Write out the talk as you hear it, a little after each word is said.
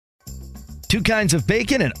2 kinds of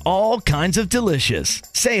bacon and all kinds of delicious.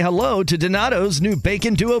 Say hello to Donato's new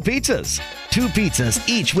Bacon Duo pizzas. 2 pizzas,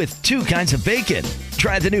 each with 2 kinds of bacon.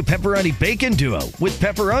 Try the new Pepperoni Bacon Duo with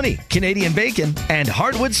pepperoni, Canadian bacon, and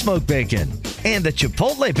hardwood smoked bacon. And the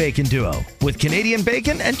Chipotle Bacon Duo with Canadian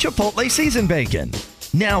bacon and Chipotle seasoned bacon.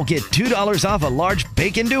 Now get $2 off a large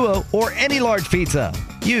Bacon Duo or any large pizza.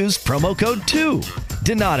 Use promo code 2.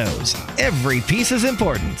 Donato's. Every piece is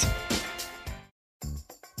important.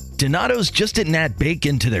 Donato's just didn't add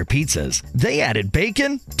bacon to their pizzas. They added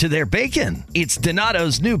bacon to their bacon. It's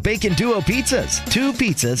Donato's new Bacon Duo pizzas. 2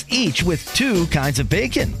 pizzas, each with 2 kinds of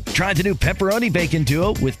bacon. Try the new Pepperoni Bacon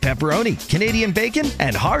Duo with pepperoni, Canadian bacon,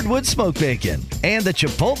 and hardwood smoked bacon. And the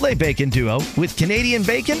Chipotle Bacon Duo with Canadian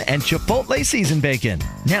bacon and Chipotle seasoned bacon.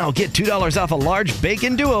 Now get $2 off a large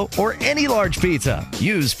Bacon Duo or any large pizza.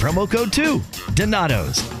 Use promo code 2.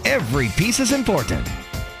 Donato's. Every piece is important.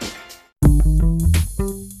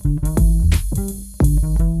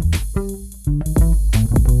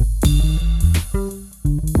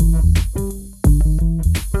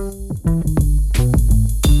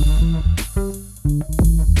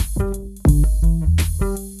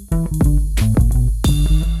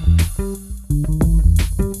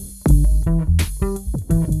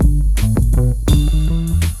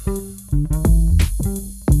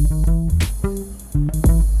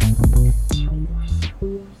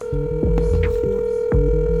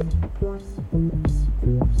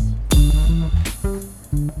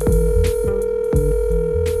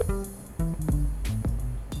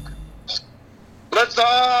 Let's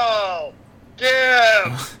all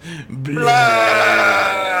give blood.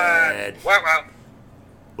 Wow.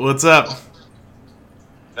 What's up?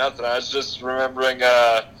 Nothing. I was just remembering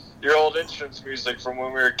your old entrance music from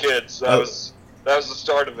when we were kids. That was the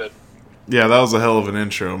start of it. Yeah, that was a hell of an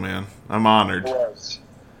intro, man. I'm honored.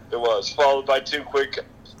 It was. Followed by 2 quick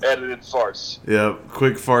edited farts. Yep,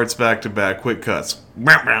 quick farts back to back, quick cuts.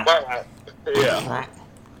 Yeah.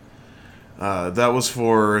 That was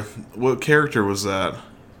for... What character was that?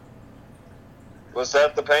 Was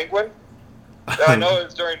that the Penguin? I know it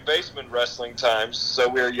was during basement wrestling times, so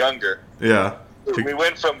we were younger. Yeah. We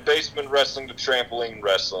went from basement wrestling to trampoline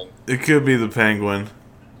wrestling. It could be the Penguin.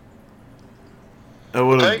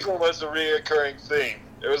 Penguin was a reoccurring theme.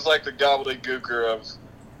 It was like the gobbledygooker of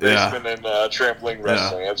basement and trampoline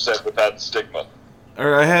wrestling, except without the stigma.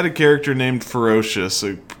 Or I had a character named Ferocious,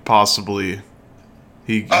 possibly.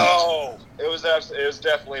 It was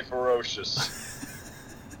definitely Ferocious.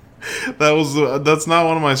 That's not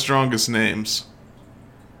one of my strongest names.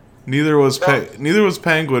 Neither was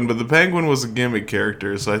Penguin, but the Penguin was a gimmick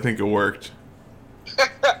character, so I think it worked.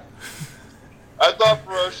 I thought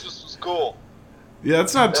Ferocious was cool. Yeah,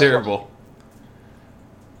 it's not terrible.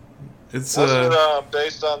 It's Wasn't it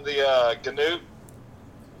based on the Ganoot?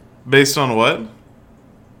 Based on what?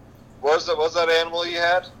 Was that animal you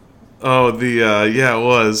had? Oh, it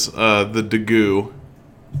was the Dagoo.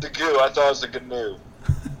 Dagoo, I thought it was a Ganoot.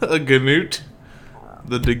 A Ganoot?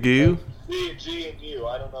 The Dagoo? G and U.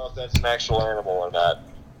 I don't know if that's an actual animal or not.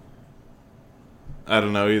 I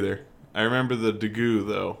don't know either. I remember the Dagoo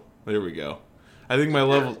though. There we go. I think my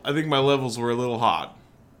levels were a little hot.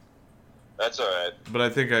 That's all right. But I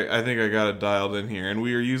think I got it dialed in here, and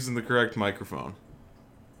we are using the correct microphone.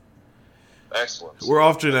 Excellent. We're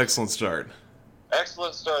off to an excellent start.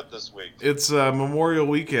 Excellent start this week. It's Memorial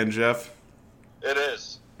Weekend, Jeff. It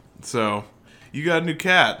is. So, you got a new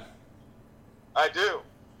cat. I do.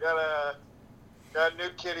 Got a new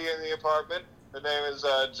kitty in the apartment. Her name is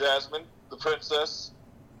Jasmine, the princess.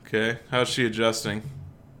 Okay, how's she adjusting?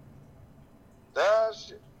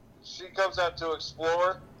 She comes out to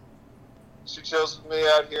explore. She chills with me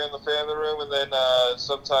out here in the family room, and then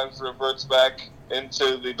sometimes reverts back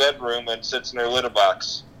into the bedroom and sits in her litter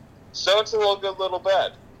box. So it's a good little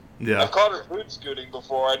bed. Yeah. I've caught her boot scooting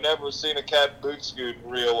before. I've never seen a cat boot scoot in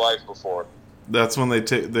real life before. That's when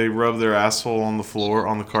they rub their asshole on the floor,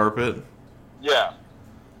 on the carpet? Yeah.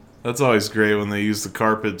 That's always great when they use the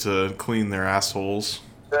carpet to clean their assholes.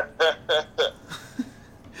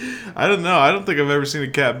 I don't know. I don't think I've ever seen a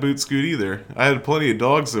cat boot scoot either. I had plenty of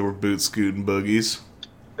dogs that were boot scooting boogies.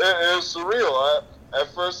 It was surreal.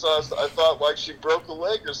 At first, I thought like she broke a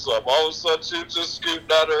leg or something. All of a sudden, she was just scooting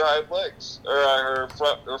out her hind legs, or her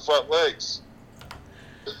front legs,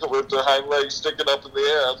 with her hind legs sticking up in the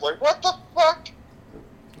air. I was like, "What the fuck?"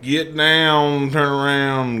 Get down, turn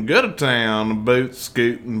around, go to town, boot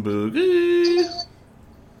scooting boogie.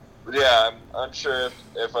 Yeah, I'm sure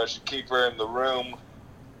if I should keep her in the room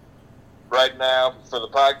right now for the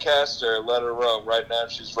podcast or let her roam. Right now,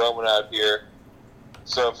 she's roaming out here.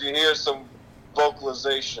 So if you hear some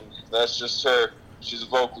vocalization, that's just her. She's a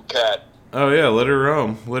vocal cat. Oh yeah, let her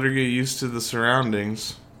roam. Let her get used to the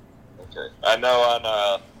surroundings. Okay. I know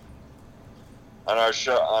on our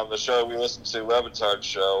show, on the show we listen to, Levitard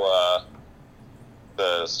show,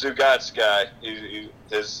 the Stu Gatz guy,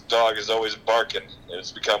 his dog is always barking, and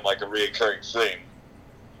it's become like a reoccurring theme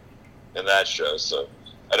in that show. So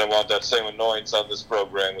I don't want that same annoyance on this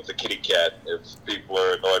program with the kitty cat if people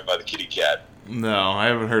are annoyed by the kitty cat. No, I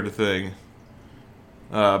haven't heard a thing.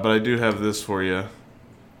 But I do have this for you.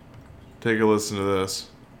 Take a listen to this.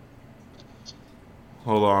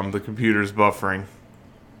 Hold on, the computer's buffering.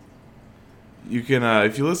 You can,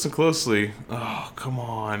 if you listen closely... Oh, come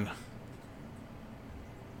on.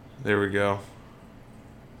 There we go.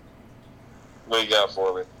 What you got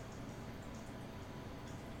for me?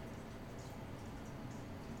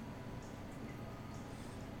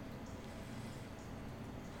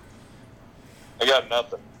 I got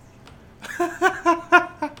nothing.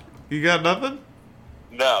 You got nothing?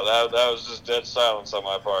 No, that was just dead silence on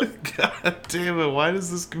my part. God damn it, why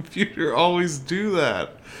does this computer always do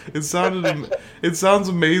that? It sounds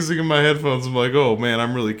amazing in my headphones. I'm like, oh man,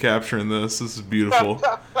 I'm really capturing this. This is beautiful.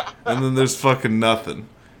 And then there's fucking nothing.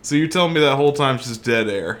 So you're telling me that whole time it's just dead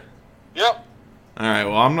air? Yep. Alright,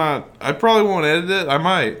 well I probably won't edit it. I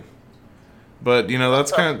might. But you know,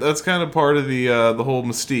 that's kind of part of the whole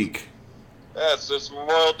mystique. Yeah, it's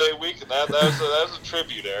Memorial Day weekend. That was a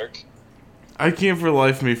tribute, Eric. I can't for the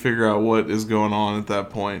life of me figure out what is going on at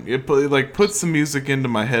that point. It puts the music into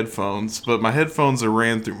my headphones, but my headphones are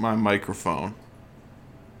ran through my microphone.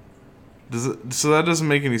 So that doesn't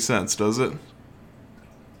make any sense, does it?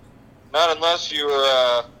 Not unless you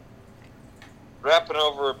were rapping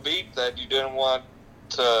over a beat that you didn't want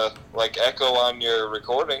to echo on your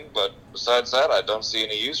recording. But besides that, I don't see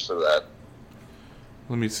any use for that.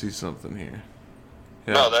 Let me see something here.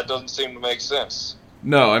 Yeah. No, that doesn't seem to make sense.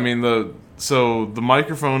 No, I mean the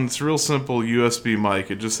microphone, it's a real simple USB mic.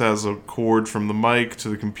 It just has a cord from the mic to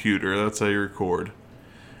the computer. That's how you record.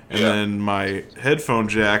 And then my headphone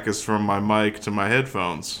jack is from my mic to my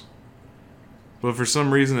headphones. But for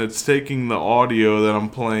some reason it's taking the audio that I'm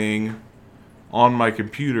playing on my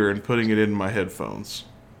computer and putting it in my headphones.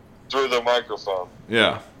 Through the microphone.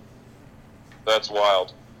 Yeah. That's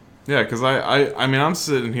wild. Yeah, because I mean, I'm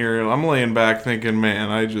sitting here, I'm laying back thinking, man,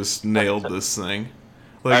 I just nailed this thing.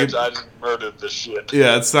 I just murdered this shit.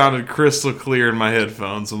 Yeah, it sounded crystal clear in my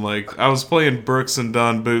headphones. I'm like, I was playing Brooks and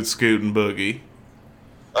Dunn, Boot, Scoot, and Boogie.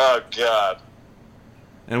 Oh, God.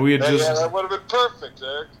 And we had Yeah, that would have been perfect,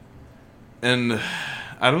 Eric. And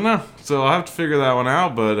I don't know. So I'll have to figure that one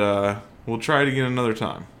out, but we'll try it again another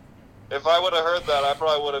time. If I would have heard that, I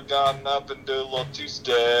probably would have gotten up and do a little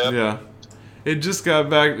two-step. Yeah. It just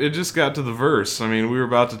got to the verse. I mean, we were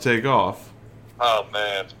about to take off. Oh,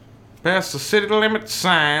 man. Past the city limit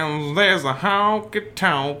signs, there's a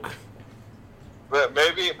honky-tonk. But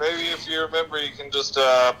maybe if you remember, you can just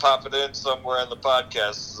pop it in somewhere in the podcast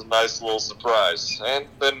as a nice little surprise. And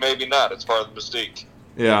then maybe not. It's part of the mystique.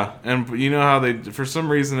 Yeah, and you know how for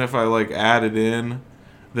some reason, if I add it in,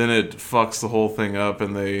 then it fucks the whole thing up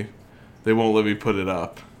and they won't let me put it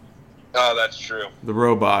up. Oh, that's true. The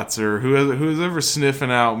robots, or who's ever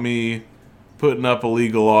sniffing out me putting up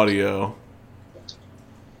illegal audio.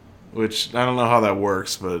 Which, I don't know how that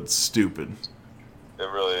works, but it's stupid. It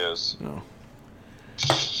really is. No.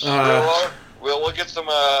 We'll get some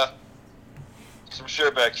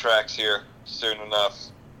Shearback tracks here soon enough.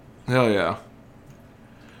 Hell yeah.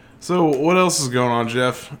 So, what else is going on,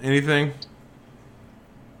 Jeff? Anything?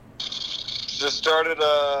 Just started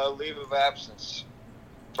a leave of absence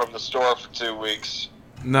from the store for 2 weeks.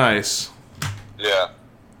 Nice. Yeah.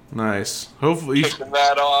 Nice. Hopefully. Taking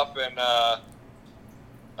that off and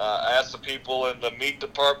asked the people in the meat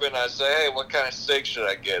department. I say, hey, what kind of steak should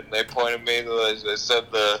I get? And they pointed me to, they said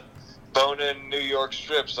the bone-in New York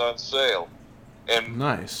strips on sale. And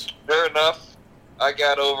nice. Sure enough, I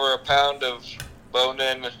got over a pound of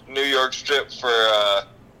bone-in New York strip for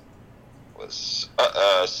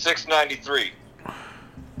 $6.93.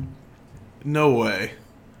 No way.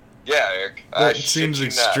 Yeah, Eric. That seems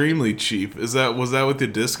extremely cheap. Was that with the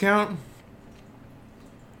discount?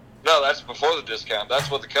 No, that's before the discount.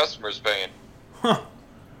 That's what the customer's paying. Huh.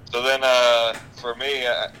 So then, for me,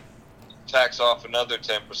 tax off another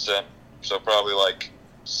 10%. So probably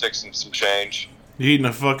 $6 and some change. You're eating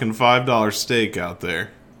a fucking $5 steak out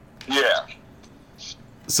there. Yeah.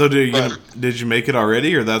 So did you make it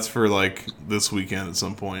already, or that's for this weekend at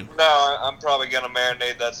some point? No, I'm probably gonna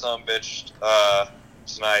marinate that son of a bitch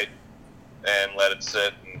tonight and let it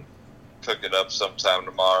sit and cook it up sometime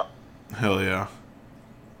tomorrow. Hell yeah.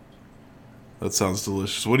 That sounds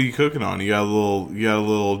delicious. What are you cooking on? You got a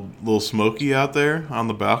little smoky out there on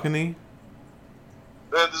the balcony?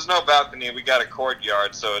 There's no balcony. We got a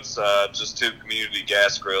courtyard, so it's just 2 community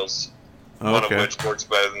gas grills. Okay. One of which works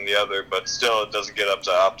better than the other, but still it doesn't get up to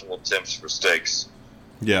optimal temps for steaks.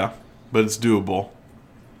 Yeah, but it's doable.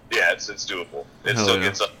 Yeah, it's doable. It Hell still yeah.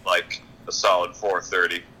 gets up like a solid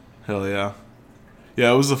 4:30. Hell yeah.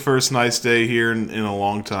 Yeah, it was the first nice day here in a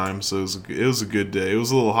long time, so it was a good day. It was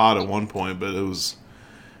a little hot at one point, but it was,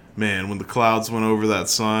 man, when the clouds went over that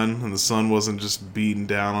sun and the sun wasn't just beating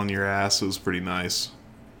down on your ass, it was pretty nice.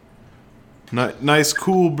 Nice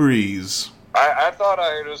cool breeze. I thought I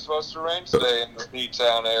heard it was supposed to rain today in the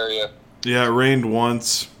P-Town area. Yeah, it rained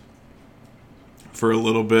once for a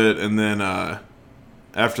little bit, and then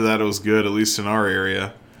after that it was good, at least in our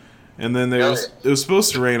area. And then it was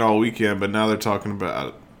supposed to rain all weekend, but now they're talking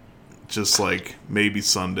about just like maybe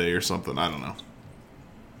Sunday or something. I don't know.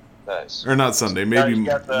 Nice. Or not Sunday, maybe a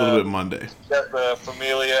little bit Monday. Got the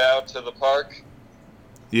familia out to the park?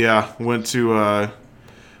 Yeah, went to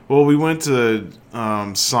we went to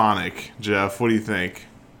Sonic, Jeff. What do you think?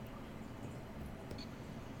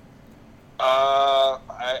 I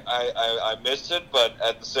missed it, but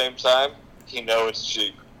at the same time, it's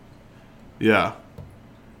cheap. Yeah.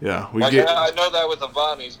 Yeah, I know that with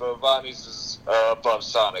Avani's, but Avani's is above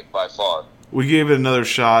Sonic by far. We gave it another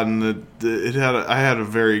shot, and I had a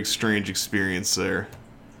very strange experience there.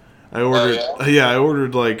 I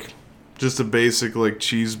ordered like just a basic like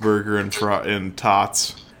cheeseburger and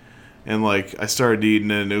tots, and like I started eating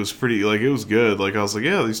it, and it was pretty like it was good. Like I was like,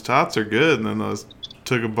 yeah, these tots are good, and then I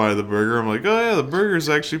took a bite of the burger. I'm like, oh yeah, the burger's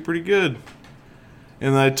actually pretty good.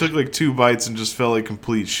 And then I took like 2 bites and just felt like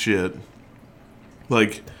complete shit.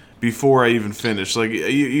 Like, before I even finished. Like,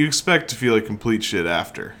 you expect to feel like complete shit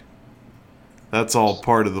after. That's all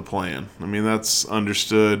part of the plan. I mean, that's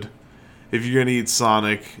understood. If you're going to eat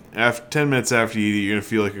Sonic, 10 minutes after you eat it, you're going to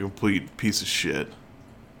feel like a complete piece of shit.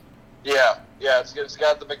 Yeah, it's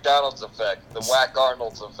got the McDonald's effect, the Whack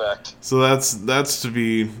Arnold's effect. So that's to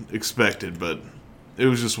be expected, but it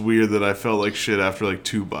was just weird that I felt like shit after like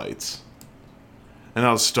 2 bites. And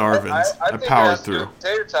I was starving. I powered through.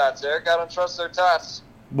 Tater tots, Eric. I don't trust their tots.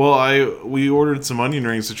 Well, we ordered some onion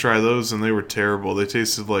rings to try those, and they were terrible. They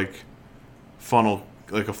tasted like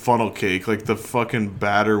a funnel cake. Like the fucking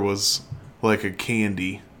batter was like a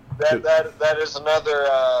candy. That is another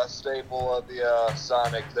staple of the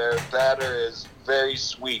Sonic. Their batter is very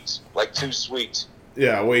sweet, like too sweet.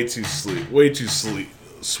 Yeah, way too sweet. Way too sweet,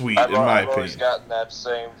 in my opinion. I've always gotten that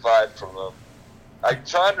same vibe from them. I'm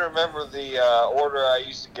trying to remember the order I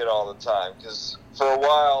used to get all the time, because for a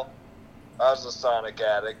while I was a Sonic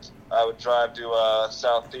addict. I would drive to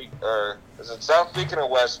South Peak, or is it South Pekin or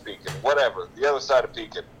West Pekin? Whatever, the other side of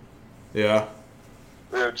Pekin. Yeah.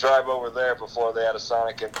 We would drive over there before they had a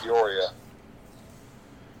Sonic in Peoria.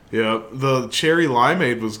 Yeah, the cherry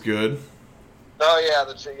limeade was good. Oh yeah.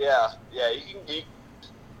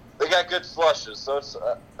 They got good slushes, so it's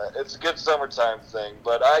a good summertime thing.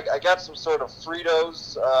 But I got some sort of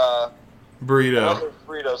Fritos burrito. Other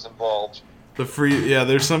Fritos involved.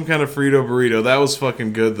 There's some kind of Frito burrito. That was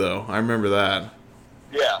fucking good though. I remember that.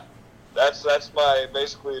 Yeah, that's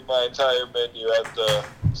basically my entire menu at the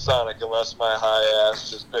Sonic, unless my high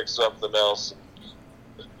ass just picks something else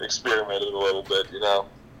and experimented a little bit,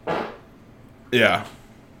 Yeah.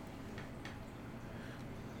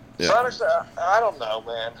 Sonic's, I don't know,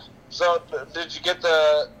 man. So, did you get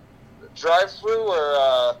the drive-thru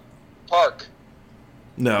or park?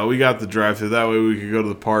 No, we got the drive-thru. That way we could go to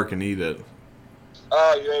the park and eat it.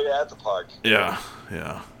 Oh, you ate it at the park. Yeah.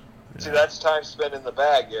 See, that's time spent in the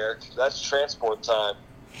bag, Eric. That's transport time.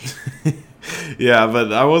 Yeah,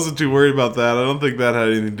 but I wasn't too worried about that. I don't think that had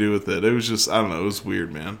anything to do with it. It was just, I don't know, it was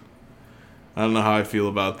weird, man. I don't know how I feel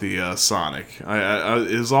about the Sonic.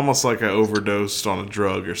 It was almost like I overdosed on a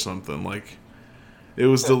drug or something. Like, it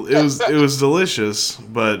was delicious,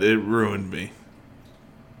 but it ruined me.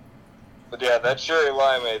 But yeah, that cherry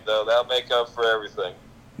limeade though, that'll make up for everything.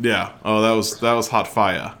 Yeah. Oh, that was hot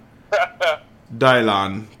fire.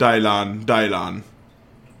 Dylan.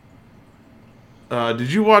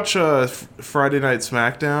 Did you watch Friday Night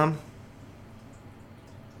SmackDown?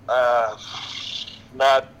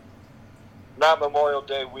 Not Memorial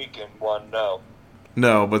Day weekend one, no.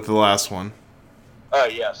 No, but the last one. Oh,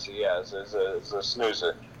 yes, it's a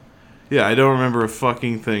snoozer. Yeah, I don't remember a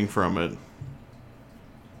fucking thing from it.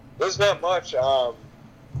 There's not much. I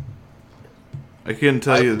couldn't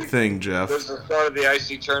tell you a thing, Jeff. There's the start of the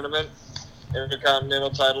IC tournament,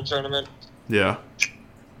 Intercontinental title tournament. Yeah.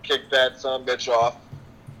 Kicked that son-bitch off.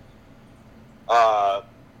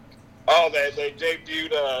 They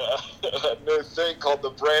debuted a new thing called the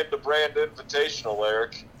Brand to Brand Invitational,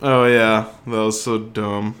 Eric. Oh, yeah. That was so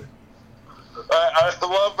dumb. I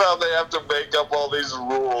love how they have to make up all these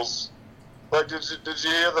rules. Like, did you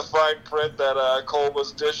hear the fine print that Cole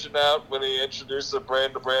was dishing out when he introduced the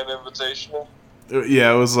brand-to-brand invitational?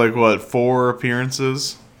 Yeah, it was like, what, 4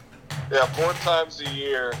 appearances? Yeah, 4 times a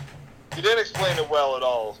year. He didn't explain it well at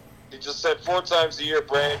all. He just said 4 times a year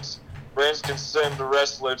brands can send a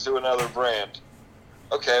wrestler to another brand.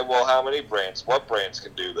 Okay, well, how many brands? What brands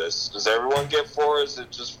can do this? Does everyone get 4, or is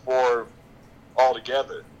it just 4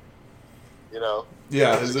 altogether? You know?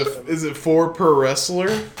 Yeah, is it 4 per wrestler?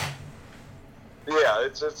 Yeah,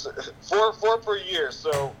 it's 4 per year.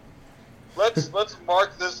 So let's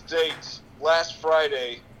mark this date, last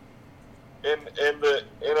Friday, in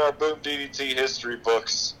our Boom DDT history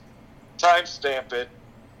books. Timestamp it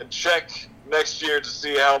and check next year to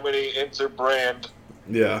see how many inter-brand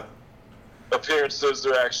appearances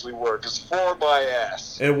there actually were. Because 4 my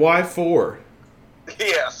ass. And why 4?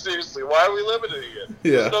 Yeah, seriously, why are we limiting it?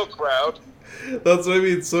 Yeah. There's no crowd. That's what I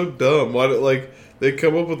mean. It's so dumb. Why? They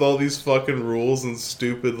come up with all these fucking rules and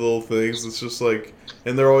stupid little things. It's just like,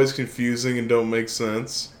 and they're always confusing and don't make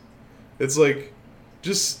sense. It's like,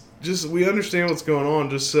 just we understand what's going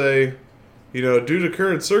on. Just say, due to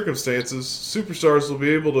current circumstances, superstars will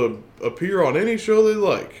be able to appear on any show they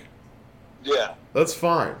like. Yeah. That's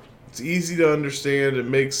fine. It's easy to understand. It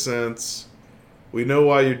makes sense. We know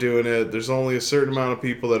why you're doing it. There's only a certain amount of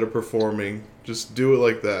people that are performing. Just do it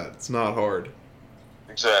like that. It's not hard.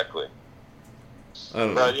 Exactly. I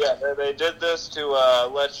don't know. But yeah, they did this to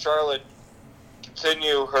let Charlotte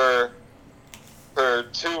continue her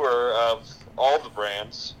tour of all the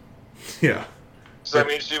brands. Yeah. So, I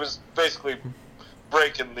mean, she was basically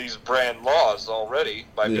breaking these brand laws already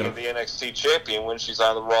by being the NXT champion when she's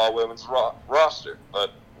on the Raw Women's roster.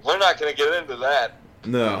 But we're not going to get into that.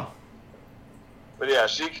 No. But yeah,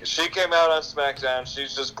 she came out on SmackDown.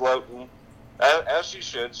 She's just gloating, as she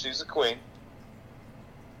should. She's a queen.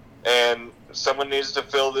 And someone needs to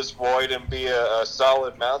fill this void and be a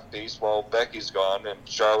solid mouthpiece while Becky's gone. And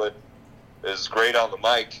Charlotte is great on the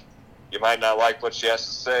mic. You might not like what she has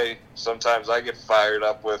to say. Sometimes I get fired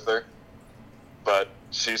up with her. But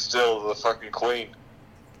she's still the fucking queen.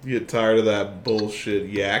 You get tired of that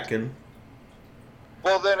bullshit yakking?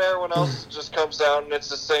 Well, then everyone else just comes out and it's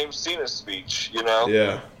the same Cena speech,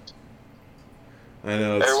 Yeah. I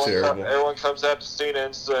know, it's terrible. Everyone comes out to Cena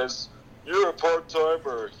and says, "You're a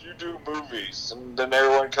part-timer, you do movies." And then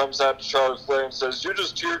everyone comes out to Charlotte Flair and says, "You're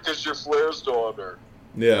just here because you're Flair's daughter."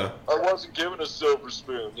 Yeah. I wasn't given a silver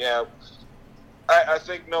spoon. Yeah. I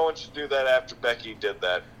think no one should do that after Becky did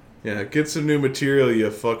that. Yeah, get some new material, you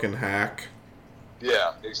fucking hack.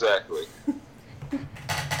 Yeah, exactly.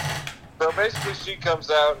 So basically she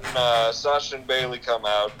comes out and Sasha and Bayley come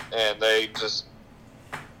out and they just...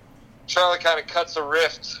 Charlotte kind of cuts a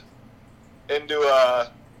rift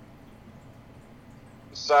into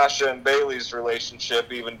Sasha and Bayley's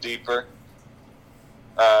relationship even deeper.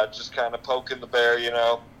 Just kind of poking the bear,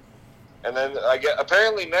 And then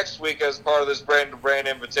apparently next week, as part of this brand-to-brand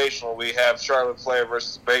invitational, we have Charlotte Flair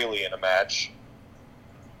versus Bayley in a match.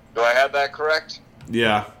 Do I have that correct?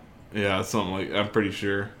 Yeah, something like, I'm pretty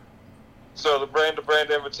sure. So the brand-to-brand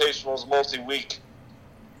invitational is multi-week.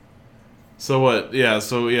 So what? Yeah.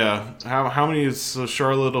 How many is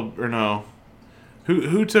Charlotte or no?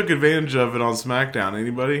 Who took advantage of it on SmackDown?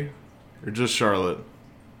 Anybody, or just Charlotte?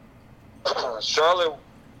 Charlotte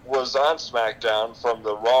was on SmackDown from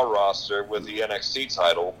the Raw roster with the NXT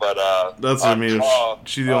title, but that's what I mean. Raw,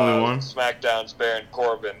 she the only one? SmackDown's Baron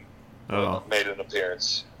Corbin made an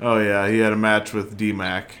appearance. Oh yeah, he had a match with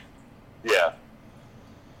D-Mac. Yeah.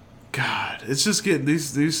 God, it's just getting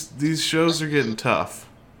these shows are getting tough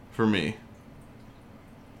for me.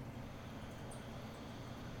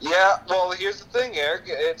 Yeah, well, here's the thing, Eric.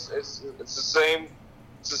 It's the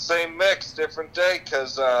same mix, different day.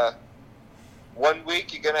 Because 1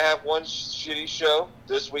 week you're gonna have one shitty show.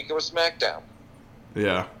 This week it was SmackDown.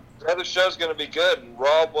 Yeah. The other show's gonna be good, and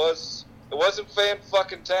Raw wasn't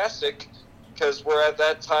fan-fucking-tastic because we're at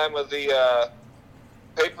that time of the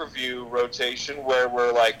pay-per-view rotation where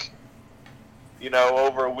we're like,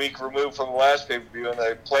 over a week removed from the last pay-per-view, and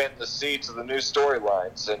they're planting the seeds of the new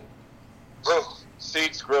storylines, and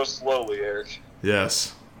seeds grow slowly, Eric.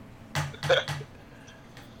 Yes.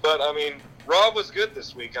 But, I mean, Raw was good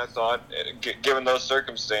this week, I thought, given those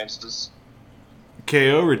circumstances.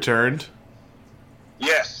 KO returned.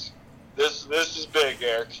 Yes. This is big,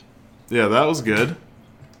 Eric. Yeah, that was good.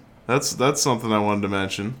 That's something I wanted to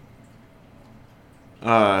mention.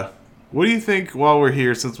 What do you think, while we're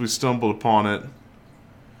here, since we stumbled upon it,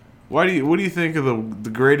 what do you think of the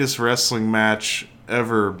greatest wrestling match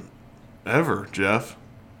ever, Jeff?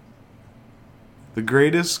 The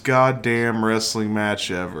greatest goddamn wrestling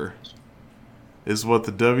match ever is what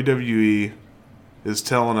the WWE is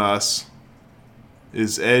telling us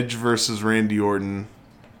is Edge versus Randy Orton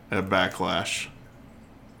at Backlash.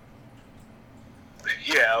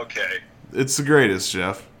 Yeah, okay. It's the greatest,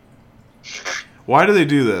 Jeff. Why do they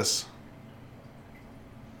do this?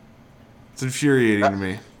 It's infuriating to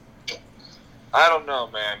me. I don't know,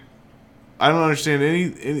 man. I don't understand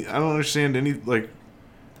any I don't understand any, like,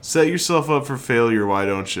 set yourself up for failure, why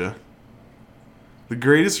don't you? The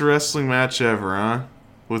greatest wrestling match ever, huh?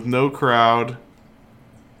 With no crowd.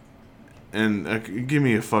 And give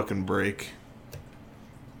me a fucking break.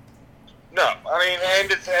 No, I mean, and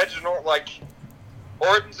it's Edge and Orton. Like,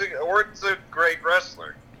 Orton's a great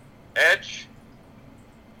wrestler. Edge,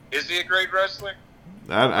 is he a great wrestler?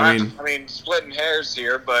 I mean, splitting hairs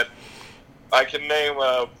here, but I can name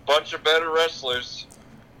a bunch of better wrestlers.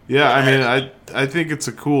 Yeah, I mean, I think it's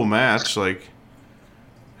a cool match. Like,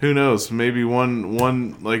 who knows? Maybe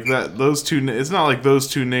one like that. Those two. It's not like those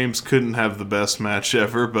two names couldn't have the best match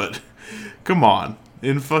ever, but come on,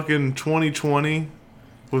 in fucking 2020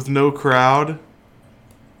 with no crowd,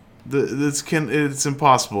 it's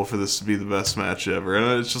impossible for this to be the best match ever.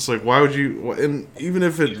 And it's just like, why would you? And even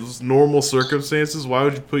if it was normal circumstances, why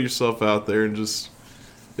would you put yourself out there and just?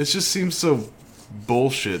 It just seems so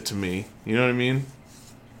bullshit to me. You know what I mean?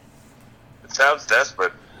 It sounds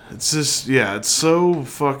desperate. It's just, yeah, it's so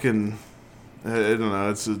fucking, I don't know,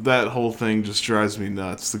 it's that whole thing just drives me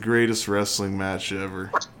nuts. The greatest wrestling match ever.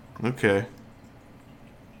 Okay.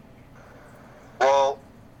 Well,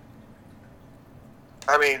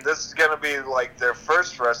 I mean, this is going to be like their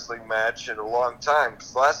first wrestling match in a long time,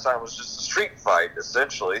 because last time was just a street fight,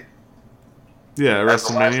 essentially. Yeah, That's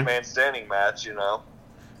the last WrestleMania. man standing match, you know.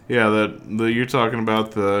 Yeah, you're talking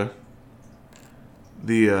about the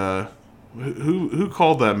who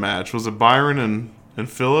called that match? Was it Byron and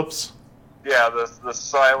Phillips? Yeah, the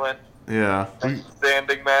silent Yeah.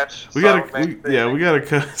 standing match. We gotta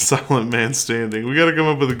cut Silent Man Standing. We gotta come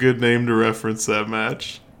up with a good name to reference that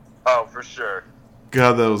match. Oh, for sure.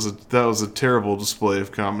 God, that was a terrible display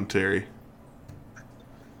of commentary.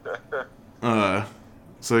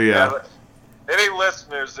 So yeah. Any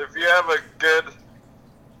listeners, if you have a good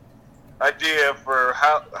idea for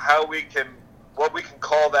what we can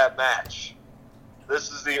call that match,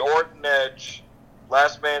 this is the Orton Edge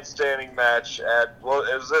last man standing match at,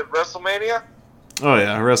 is it WrestleMania? Oh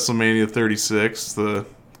yeah, WrestleMania 36, the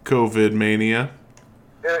COVID mania.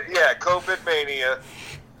 Yeah, COVID mania.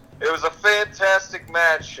 It was a fantastic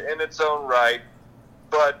match in its own right,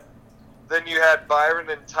 but then you had Byron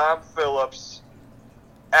and Tom Phillips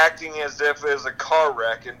acting as if it was a car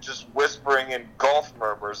wreck and just whispering in golf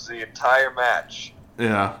murmurs the entire match.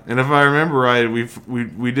 Yeah, and if I remember right, we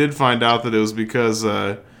did find out that it was because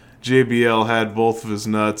JBL had both of his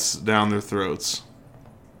nuts down their throats.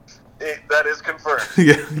 That is confirmed.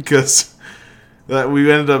 Yeah, because we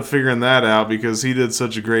ended up figuring that out because he did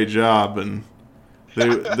such a great job, and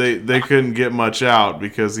they couldn't get much out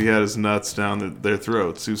because he had his nuts down their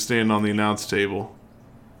throats. He was standing on the announce table.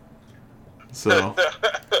 So,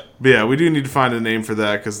 but yeah, we do need to find a name for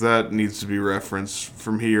that because that needs to be referenced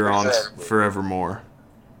from here on forevermore.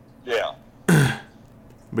 Yeah.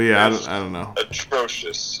 But yeah, I don't know.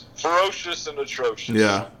 Atrocious. Ferocious and atrocious.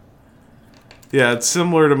 Yeah. Yeah, it's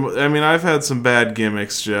similar to... I mean, I've had some bad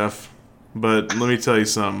gimmicks, Jeff. But let me tell you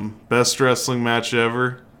something. Best wrestling match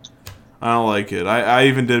ever? I don't like it. I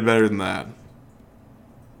even did better than that.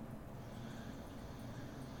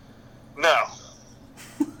 No.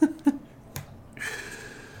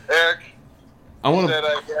 Eric, you said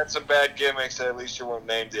I had some bad gimmicks, at least you won't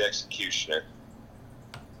name the Executioner.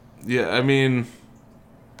 Yeah, I mean...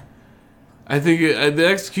 I think the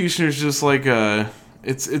Executioner's just like a...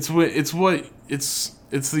 It's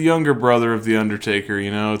the younger brother of the Undertaker,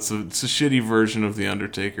 you know. It's a shitty version of the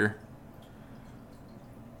Undertaker.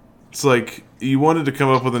 It's like you wanted to come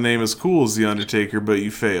up with a name as cool as the Undertaker, but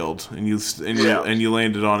you failed, and you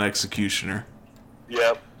landed on Executioner.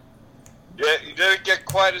 Yep. Yeah, you didn't get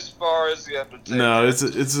quite as far as the Undertaker. No, it's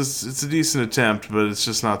a decent attempt, but it's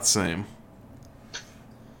just not the same.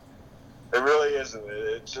 It really isn't.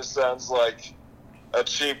 It just sounds like a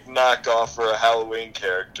cheap knockoff for a Halloween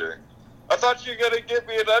character. I thought you were going to give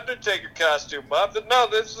me an Undertaker costume, Mom. No,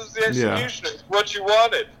 this is the Executioner. It's what you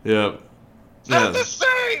wanted. Yep. It's not the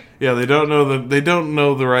same! Yeah, they don't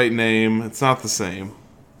know the right name. It's not the same.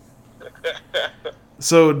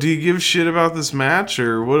 So, do you give shit about this match,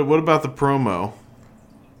 or what about the promo?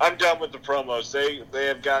 I'm done with the promos. They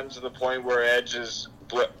have gotten to the point where Edge is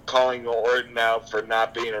calling Orton out for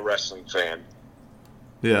not being a wrestling fan.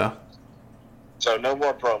 Yeah. So no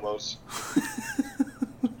more promos.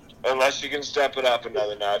 unless you can step it up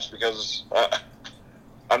another notch, because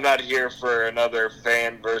I'm not here for another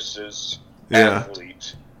fan versus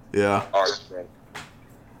athlete argument.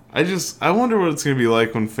 I wonder what it's going to be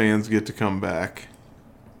like when fans get to come back.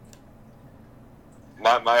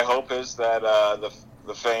 My hope is that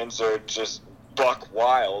the fans are just buck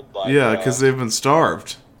wild. Like, because they've been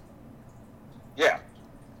starved. Yeah.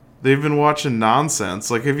 They've been watching nonsense.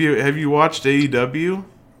 Like, have you watched AEW?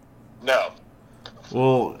 No.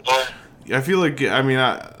 Well, I feel like,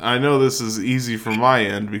 I know this is easy from my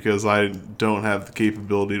end because I don't have the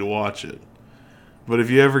capability to watch it. But if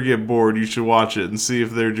you ever get bored, you should watch it and see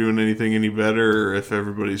if they're doing anything any better or if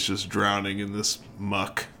everybody's just drowning in this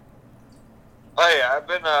muck. Oh yeah, I've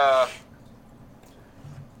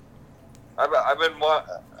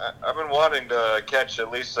been wanting to catch at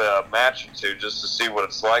least a match or two just to see what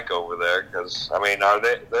it's like over there. Because are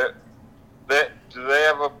do they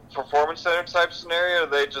have a performance center type scenario? Or are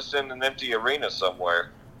they just in an empty arena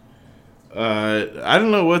somewhere? I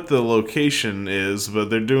don't know what the location is, but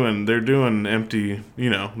they're doing empty.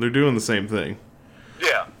 They're doing the same thing.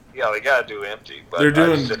 Yeah, they gotta do empty. But I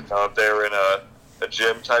just didn't know if they were in a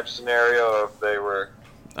gym type scenario, or if they were.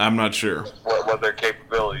 I'm not sure what their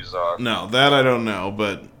capabilities are. No, that I don't know,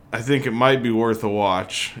 but I think it might be worth a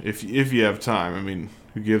watch if you have time. I mean,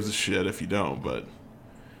 who gives a shit if you don't? But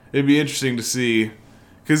it'd be interesting to see.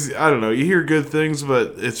 Because, I don't know, you hear good things,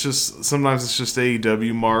 but sometimes it's just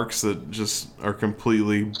AEW marks that just are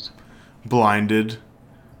completely blinded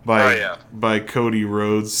by Cody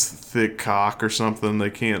Rhodes' thick cock or something.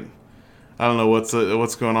 They can't, I don't know what's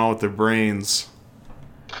going on with their brains.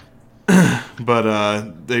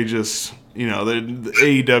 But they just, the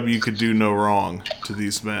AEW could do no wrong to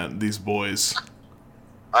these boys.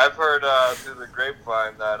 I've heard through the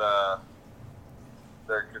grapevine that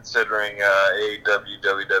they're considering AEW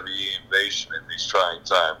WWE invasion in these trying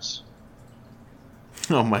times.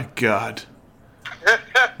 Oh my God!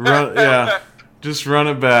 Just run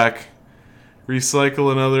it back.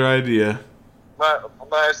 Recycle another idea. My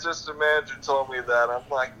assistant manager told me that. I'm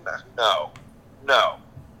like, no.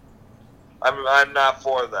 I'm not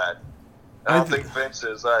for that. I don't think Vince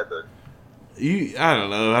is either. I don't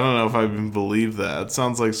know if I even believe that. It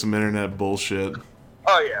sounds like some internet bullshit.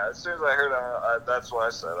 Oh yeah, as soon as I heard that's what I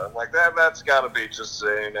said. I'm like, that's got to be just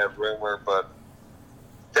an internet rumor, but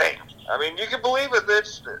damn. I mean, you can believe it,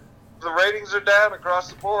 bitch. The ratings are down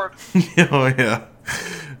across the board. Oh yeah.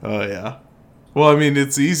 Well, I mean,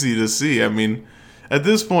 it's easy to see. I mean, at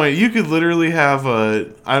this point, you could literally have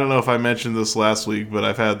I don't know if I mentioned this last week, but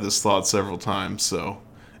I've had this thought several times, so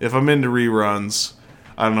if I'm into reruns,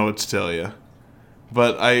 I don't know what to tell you.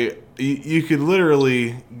 But you could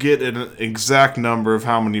literally get an exact number of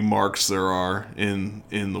how many marks there are in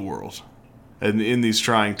the world. And in these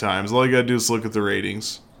trying times. All you gotta do is look at the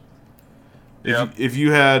ratings. Yep. If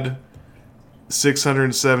you had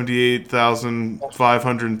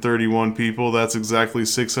 678,531 people, that's exactly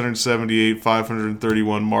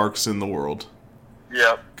 678,531 marks in the world.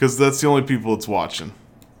 Yep. Because that's the only people it's watching.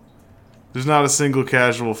 There's not a single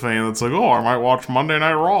casual fan that's like, I might watch Monday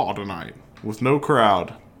Night Raw tonight. With no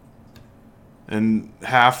crowd. And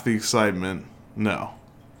half the excitement. No.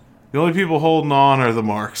 The only people holding on are the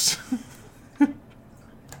marks.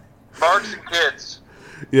 Marks and kids.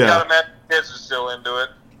 Yeah. You gotta imagine kids are still into it.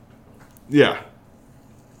 Yeah.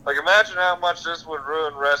 Like, imagine how much this would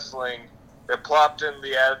ruin wrestling. It plopped in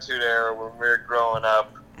the Attitude Era when we were growing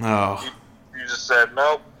up. Oh. You just said,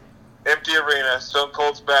 nope. Empty arena. Stone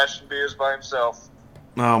Cold's bashing beers by himself.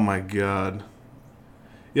 Oh my God.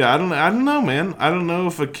 Yeah, I don't know, man. I don't know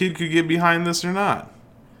if a kid could get behind this or not.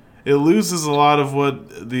 It loses a lot of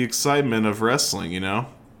the excitement of wrestling, Yeah.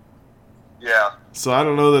 So I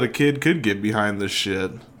don't know that a kid could get behind this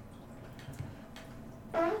shit.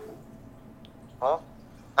 Well,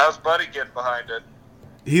 how's Buddy getting behind it?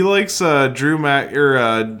 He likes he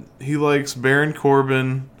likes Baron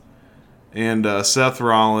Corbin and Seth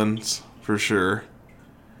Rollins for sure.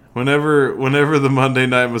 Whenever the Monday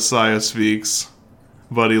Night Messiah speaks,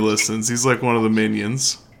 Buddy listens. He's like one of the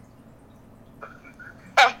minions.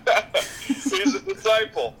 He's a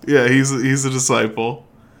disciple. Yeah, he's a disciple.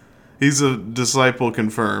 He's a disciple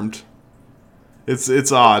confirmed.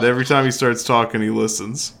 It's odd. Every time he starts talking, he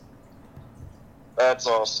listens. That's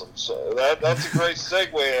awesome. So that's a great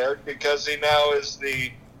segue, Eric, because he now is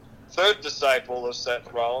the third disciple of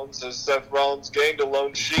Seth Rollins, as Seth Rollins gained a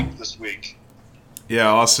lone sheep this week. Yeah,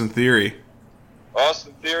 Austin Theory.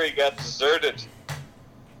 Austin Theory got deserted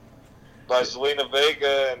by Zelina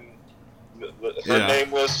Vega and her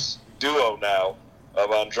nameless duo now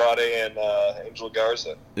of Andrade and Angel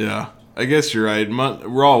Garza. Yeah. I guess you're right.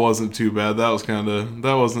 Raw wasn't too bad. I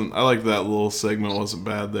like that little segment. Wasn't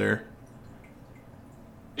bad there.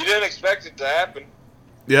 You didn't expect it to happen.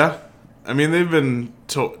 Yeah. I mean, they've been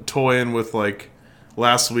toying with, like,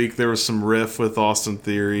 last week there was some riff with Austin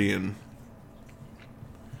Theory,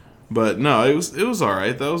 but no, it was all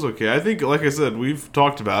right. That was okay. I think, like I said, we've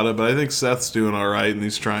talked about it, but I think Seth's doing all right in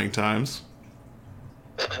these trying times.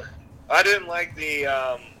 I didn't like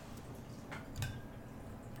the.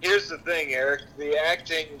 Here's the thing, Eric. The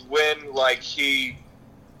acting when, like, he,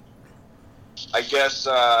 I guess,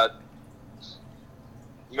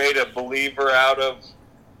 made a believer out of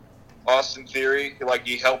Austin Theory. Like,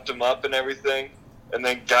 he helped him up and everything, and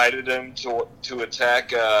then guided him to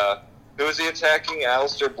attack. Who was he attacking?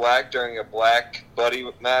 Aleister Black during a Black Buddy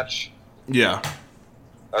match? Yeah.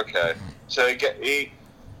 Okay. So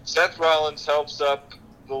Seth Rollins helps up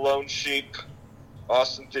the lone sheep,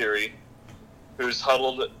 Austin Theory, who's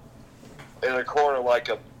huddled in a corner like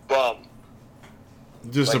a bum.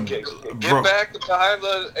 Just like, get back behind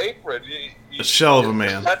the apron. A shell of a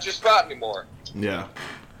man. Not your spot anymore. Yeah.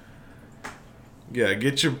 Yeah,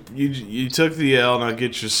 you took the L, now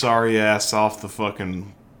get your sorry ass off the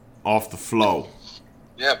flow.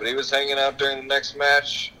 Yeah, but he was hanging out during the next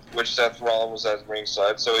match, which Seth Rollins was at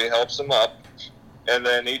ringside, so he helps him up, and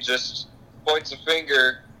then he just points a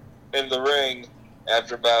finger in the ring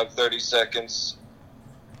after about 30 seconds,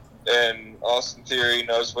 and Austin Theory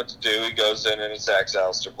knows what to do. He goes in and attacks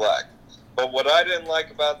Aleister Black. But what I didn't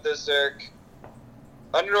like about this, Eric,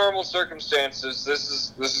 under normal circumstances, this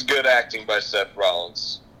is good acting by Seth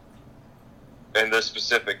Rollins in this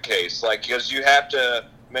specific case. Like, because you have to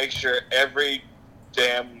make sure every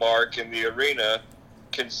damn mark in the arena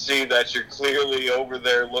can see that you're clearly over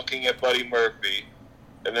there looking at Buddy Murphy,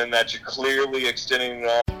 and then that you're clearly extending an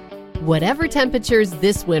arm. Whatever temperatures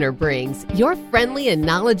this winter brings, your friendly and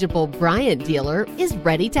knowledgeable Bryant dealer is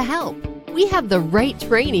ready to help. We have the right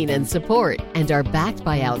training and support and are backed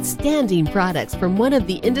by outstanding products from one of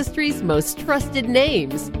the industry's most trusted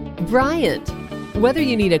names, Bryant. Whether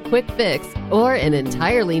you need a quick fix or an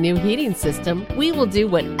entirely new heating system, we will do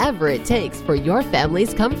whatever it takes for your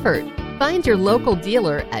family's comfort. Find your local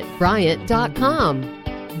dealer at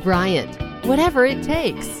Bryant.com. Bryant, whatever it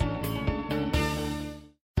takes.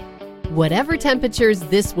 Whatever temperatures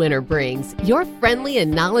this winter brings, your friendly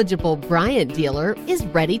and knowledgeable Bryant dealer is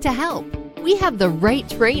ready to help. We have the right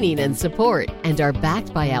training and support and are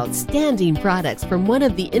backed by outstanding products from one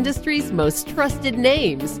of the industry's most trusted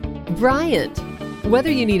names, Bryant.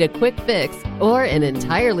 Whether you need a quick fix or an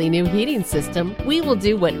entirely new heating system, we will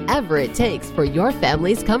do whatever it takes for your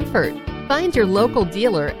family's comfort. Find your local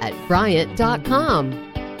dealer at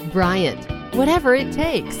Bryant.com. Bryant, whatever it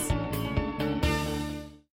takes.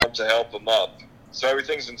 To help him up. So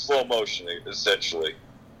everything's in slow motion, essentially.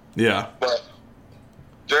 Yeah. But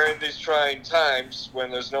during these trying times,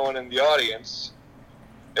 when there's no one in the audience,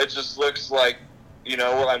 it just looks like,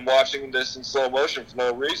 I'm watching this in slow motion for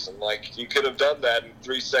no reason. Like, you could have done that in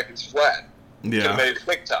 3 seconds flat. Yeah. You could have made a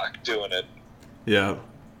TikTok doing it. Yeah.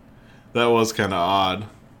 That was kind of odd.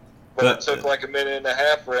 But it took like a minute and a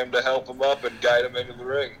half for him to help him up and guide him into the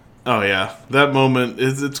ring. Oh, yeah. That moment,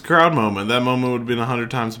 it's a crowd moment. That moment would have been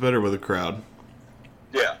 100 times better with a crowd.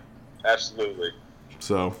 Yeah, absolutely.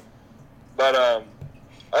 So. But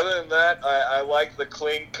other than that, I like the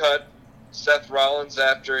clean-cut Seth Rollins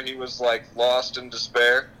after he was, like, lost in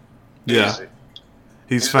despair. Yeah. Easy.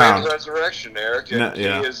 He's found. He's resurrection, Eric, and he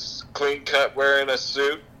is clean-cut wearing a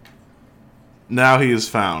suit. Now he is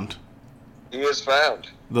found. He is found.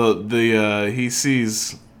 He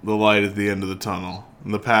sees the light at the end of the tunnel.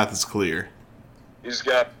 And the path is clear. He's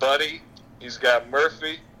got Buddy, he's got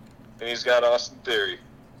Murphy, and he's got Austin Theory.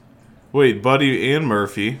 Wait, Buddy and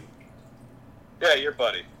Murphy? Yeah, you're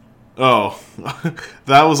Buddy. Oh,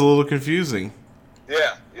 that was a little confusing.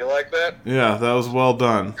 Yeah, you like that? Yeah, that was well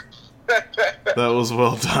done. That was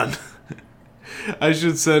well done. I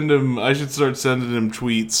should start sending him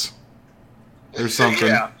tweets or something.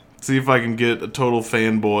 Yeah. See if I can get a total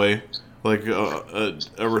fanboy. Like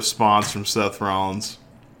a response from Seth Rollins.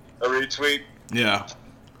 A retweet? Yeah.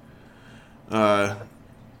 I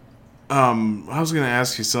was gonna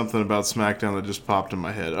ask you something about SmackDown that just popped in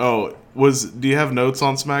my head. Oh, do you have notes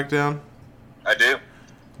on SmackDown? I do.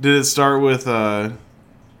 Did it start with a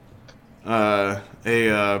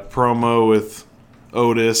promo with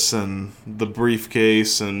Otis and the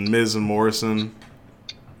briefcase and Miz and Morrison?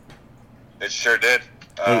 It sure did.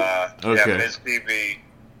 Okay. Yeah, Miz PB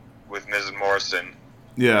with Miz and Morrison.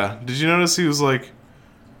 Yeah. Did you notice he was like,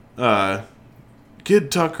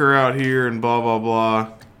 get Tucker out here and blah, blah,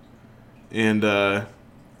 blah. And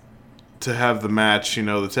to have the match,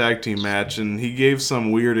 the tag team match, and he gave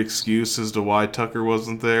some weird excuse as to why Tucker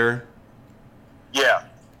wasn't there. Yeah.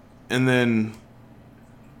 And then,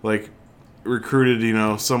 like,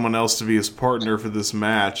 recruited, someone else to be his partner for this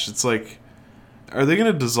match. It's like, are they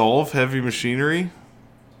going to dissolve Heavy Machinery?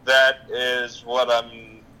 That is what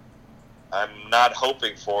I'm not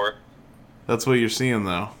hoping for. That's what you're seeing,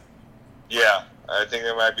 though. Yeah, I think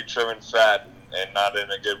they might be trimming fat and not in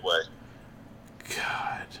a good way.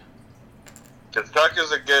 God. Because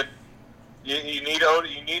Tucker's a good. You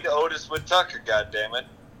need Otis with Tucker. Goddammit.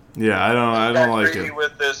 Yeah, I don't like it.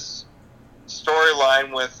 With this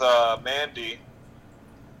storyline with Mandy,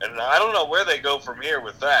 and I don't know where they go from here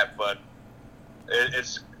with that, but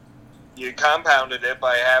it's you compounded it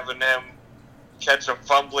by having him catch a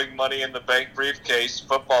fumbling Money in the Bank briefcase,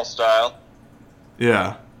 football style.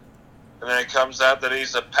 Yeah. And then it comes out that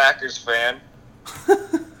he's a Packers fan.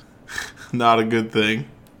 Not a good thing.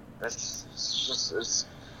 It's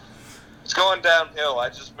going downhill. I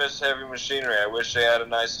just miss Heavy Machinery. I wish they had a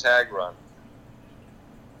nice tag run.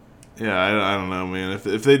 Yeah, I don't know, man.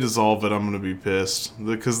 If they dissolve it, I'm going to be pissed.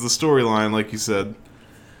 Because the storyline, like you said,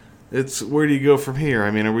 it's where do you go from here?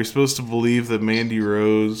 I mean, are we supposed to believe that Mandy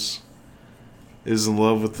Rose is in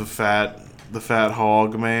love with the fat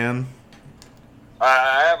hog man?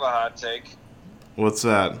 I have a hot take. What's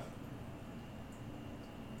that?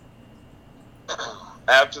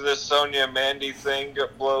 After this Sonya Mandy thing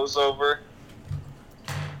blows over,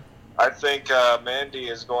 I think Mandy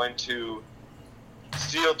is going to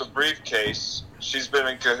steal the briefcase. She's been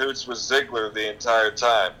in cahoots with Ziggler the entire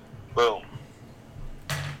time. Boom.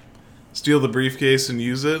 Steal the briefcase and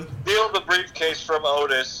use it? Steal the briefcase from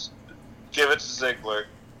Otis, give it to Ziggler.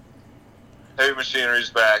 Heavy Machinery's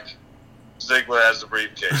back. Ziggler has the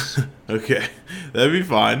briefcase. Okay, that'd be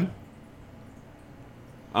fine.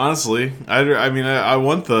 Honestly,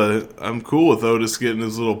 I'm cool with Otis getting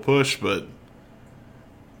his little push, but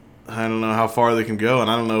I don't know how far they can go, and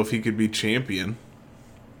I don't know if he could be champion.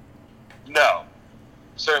 No,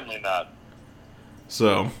 certainly not.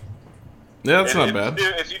 So, yeah, that's not bad.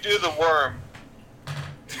 If you do the worm,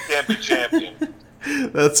 you can't be champion.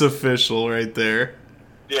 That's official right there.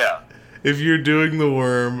 Yeah. If you're doing the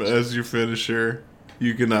worm as your finisher,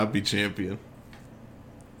 you cannot be champion.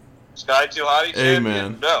 Sky Too Hottie champion?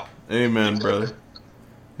 Amen. No. Amen, brother.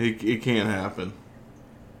 It can't happen.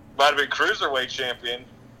 Might have been Cruiserweight champion.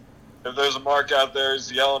 If there's a mark out there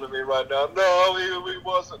who's yelling at me right now, no, he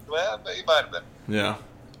wasn't. Well, he might have been. Yeah.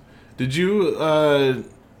 Did you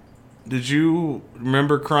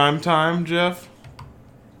remember Crime Time, Jeff?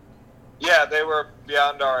 Yeah, they were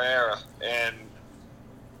beyond our era and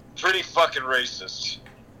pretty fucking racist.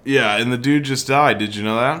 Yeah, and the dude just died. Did you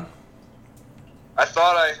know that? I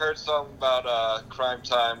thought I heard something about Crime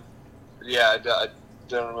Time. Yeah, I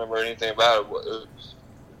don't remember anything about it.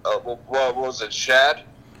 What was it, Shad?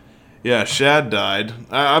 Yeah, Shad died.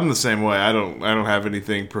 I'm the same way. I don't have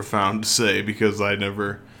anything profound to say because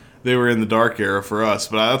they were in the dark era for us.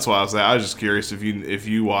 But that's why I was just curious if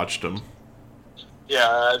you watched them.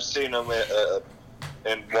 Yeah, I've seen them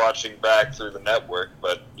and watching back through the network,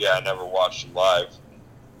 but yeah, I never watched them live.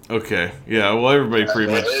 Okay, yeah, well, everybody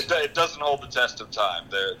pretty much... It doesn't hold the test of time.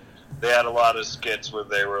 They had a lot of skits where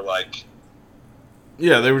they were like...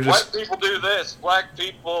 Yeah, they were just... White people do this. Black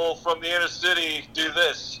people from the inner city do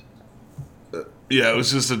this. Yeah, it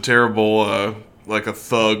was just a terrible, like a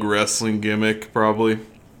thug wrestling gimmick, probably.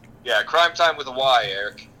 Yeah, Crime Time with a Y,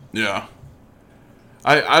 Eric. Yeah.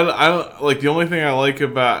 I like, the only thing I like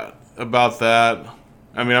about that...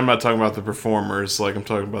 I mean, I'm not talking about the performers, like, I'm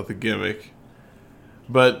talking about the gimmick.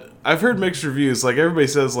 But I've heard mixed reviews. Like, everybody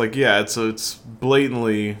says, like, yeah, it's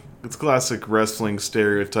blatantly, it's classic wrestling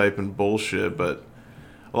stereotype and bullshit, but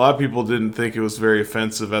a lot of people didn't think it was very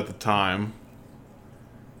offensive at the time.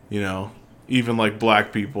 Even, like,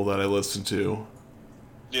 black people that I listened to.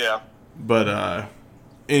 Yeah. But,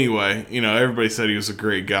 anyway, everybody said he was a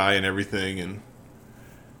great guy and everything, and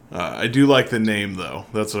I do like the name, though.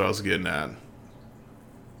 That's what I was getting at.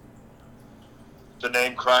 The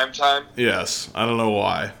name Crime Time? Yes, I don't know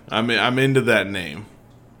why. I'm into that name.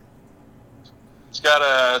 It's got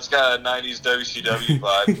a 90s WCW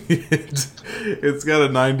vibe. It's got a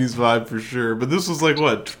 90s vibe for sure. But this was like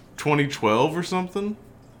what, 2012 or something?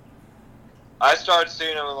 I started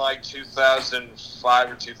seeing them in like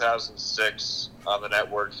 2005 or 2006 on the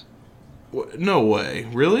network. No way,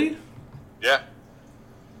 really? Yeah.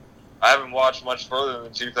 I haven't watched much further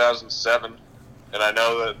than 2007, and I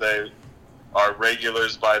know that they are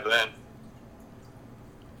regulars by then.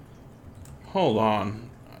 Hold on.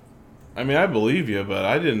 I mean, I believe you, but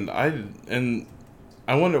I didn't, and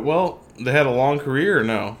I wonder, well, they had a long career or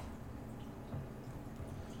no?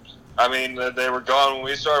 I mean, they were gone when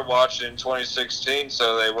we started watching in 2016,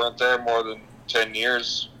 so they weren't there more than 10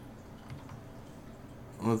 years.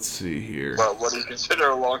 Let's see here. But what do you consider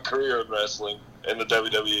a long career in wrestling in the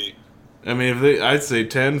WWE? I mean, I'd say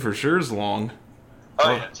 10 for sure is long.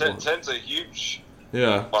 Oh, yeah, 10's a huge...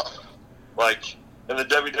 Yeah. Like, in the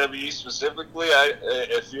WWE specifically,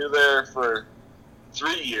 if you're there for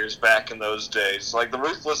 3 years back in those days, like the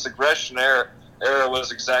Ruthless Aggression era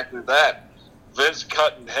was exactly that. Vince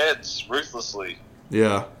cutting heads ruthlessly.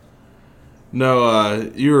 Yeah. No,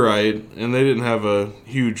 you were right, and they didn't have a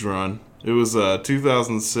huge run. It was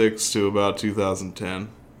 2006 to about 2010.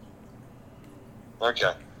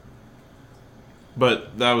 Okay.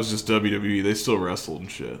 But that was just WWE. They still wrestled and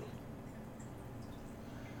shit.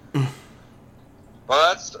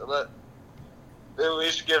 Well, we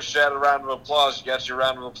should give Shad a round of applause. You got your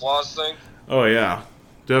round of applause thing? Oh, yeah.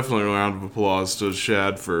 Definitely a round of applause to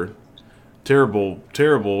Shad for terrible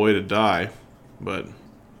way to die. But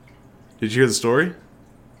did you hear the story?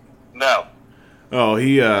 No. Oh,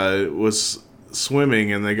 he was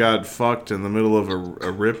swimming and they got fucked in the middle of a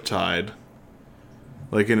riptide.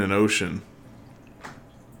 Like in an ocean.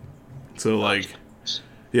 So, like,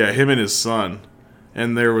 yeah, him and his son.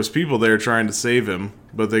 And there was people there trying to save him,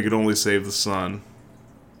 but they could only save the son.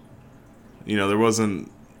 You know, there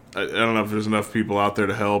wasn't... I don't know if there's enough people out there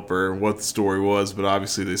to help or what the story was, but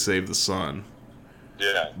obviously they saved the son.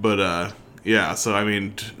 Yeah. But, yeah, so, I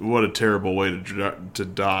mean, what a terrible way to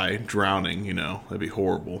die, drowning, you know. That'd be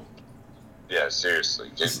horrible. Yeah,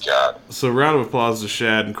 seriously. Good God. So, round of applause to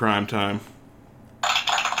Shad and Crime Time.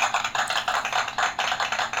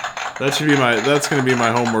 That's going to be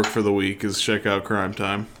my homework for the week, is check out Crime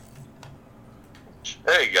Time.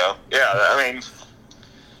 There you go. Yeah, I mean,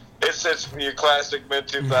 it's your classic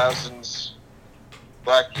mid-2000s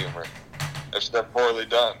black humor, except poorly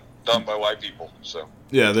done by white people, so.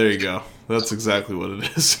 Yeah, there you go. That's exactly what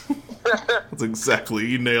it is. That's exactly,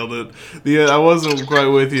 you nailed it. I wasn't quite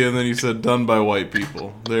with you, and then you said done by white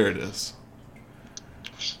people. There it is.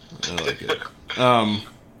 I like it.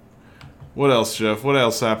 What else, Jeff? What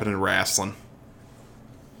else happened in wrestling?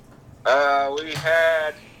 We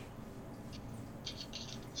had...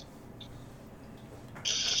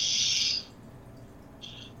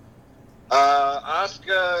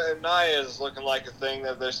 Asuka and Nia is looking like a thing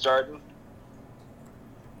that they're starting.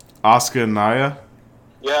 Asuka and Nia?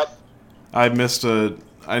 Yep. I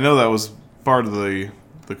know that was part of the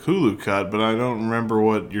Hulu cut, but I don't remember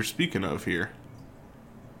what you're speaking of here.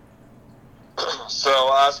 So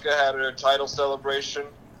Asuka had her title celebration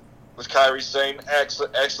with Kairi Sane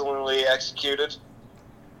excellently executed.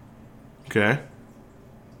 Okay.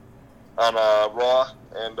 On Raw,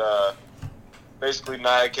 and basically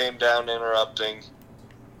Nia came down interrupting,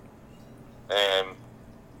 and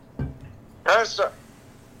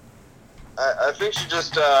I think she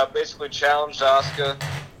just basically challenged Asuka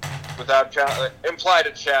without implied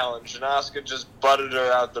a challenge, and Asuka just butted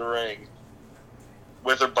her out the ring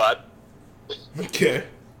with her butt. Okay.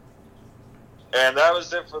 And that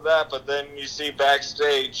was it for that, but then you see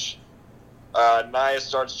backstage, Nia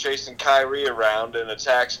starts chasing Kairi around and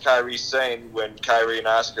attacks Kairi Sane when Kairi and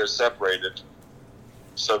Asuka are separated.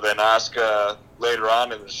 So then Asuka, later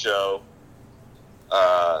on in the show,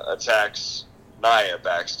 attacks Nia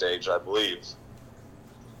backstage, I believe.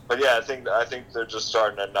 But yeah, I think they're just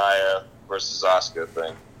starting a Nia versus Asuka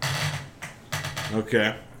thing.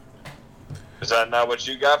 Okay. Is that not what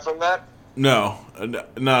you got from that? No,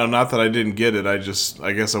 not that I didn't get it. I guess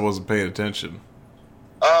I wasn't paying attention.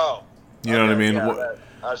 Oh. You know what I mean? Yeah,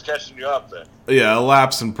 I was catching you up then. Yeah, a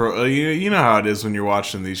lapse in you know how it is when you're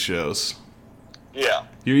watching these shows. Yeah.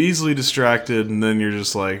 You're easily distracted, and then you're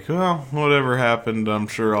just like, well, whatever happened, I'm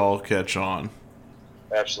sure I'll catch on.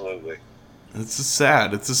 Absolutely. It's a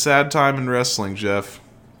sad time in wrestling, Jeff.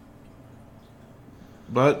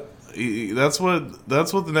 But that's what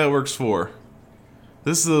the network's for.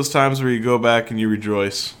 This is those times where you go back and you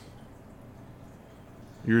rejoice.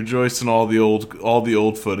 You rejoice in all the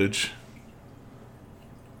old footage.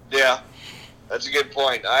 Yeah, that's a good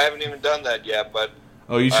point. I haven't even done that yet, but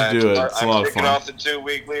oh, you should do it. It's a lot of fun. I'm taking off the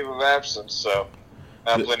 2-week leave of absence, so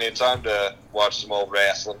I have plenty of time to watch some old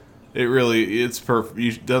wrestling. It's perfect.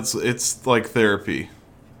 It's like therapy.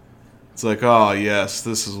 It's like, oh yes,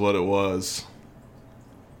 this is what it was.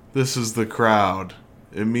 This is the crowd.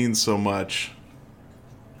 It means so much.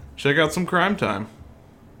 Check out some Crime Time.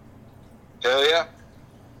 Hell yeah.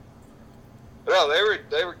 Well, they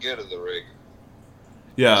were good in the ring.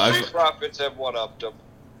 Yeah, Street Profits have one-upped them.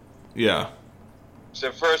 Yeah. So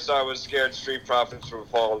at first I was scared Street Profits would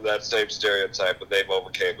fall into that same stereotype, but they've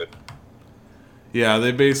overcame it. Yeah,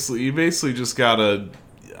 you basically just gotta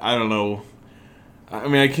I don't know. I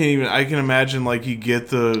mean, I can imagine, like, you get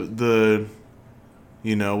the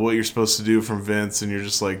you know, what you're supposed to do from Vince, and you're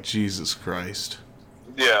just like, Jesus Christ.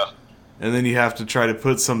 Yeah. And then you have to try to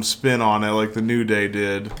put some spin on it, like the New Day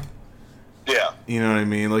did. Yeah. You know what I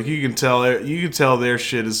mean? Like, you can tell their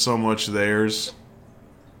shit is so much theirs.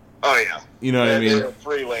 Oh, yeah. You know what I mean? They're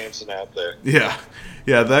freelancing out there. Yeah.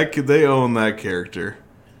 Yeah, they own that character.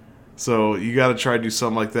 So you got to try to do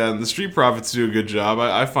something like that. And the Street Profits do a good job.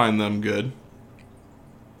 I find them good.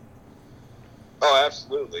 Oh,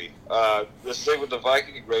 absolutely. This thing with the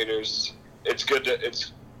Viking Raiders, it's good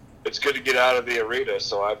to get out of the arena,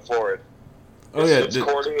 so I'm for it. It's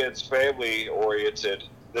corny, it's family oriented.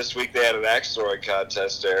 This week they had an axe throwing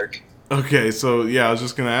contest, Eric. Okay, so yeah, I was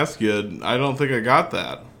just gonna ask you. I don't think I got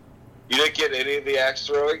that. You didn't get any of the axe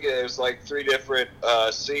throwing? It was like 3 different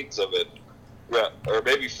scenes of it, or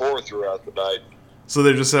maybe 4 throughout the night. So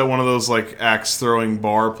they're just at one of those like axe throwing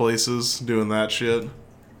bar places doing that shit.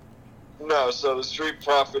 No, so the Street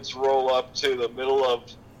Profits roll up to the middle of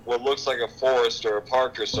what looks like a forest or a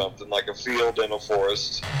park or something, like a field in a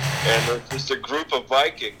forest, and there's just a group of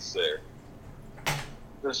Vikings there,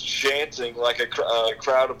 just chanting like a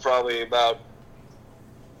crowd of probably about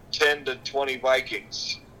 10 to 20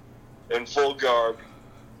 Vikings in full garb,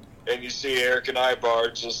 and you see Eric and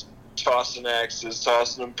Ibar just tossing axes,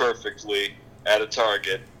 tossing them perfectly at a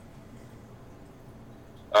target.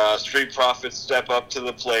 Street Profits step up to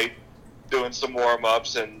the plate, doing some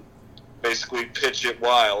warm-ups and basically pitch it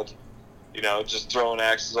wild, you know, just throwing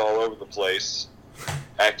axes all over the place,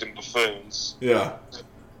 acting buffoons. Yeah.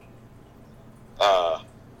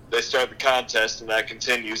 They start the contest, and that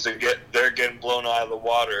continues. They're getting blown out of the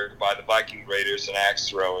water by the Viking Raiders and axe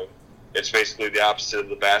throwing. It's basically the opposite of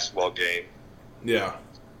the basketball game. Yeah.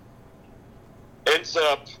 Ends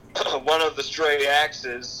up, one of the stray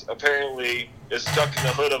axes apparently is stuck in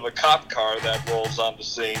the hood of a cop car that rolls on the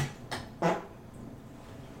scene.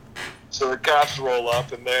 So the cops roll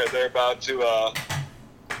up, and they're about to,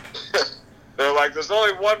 they're like, there's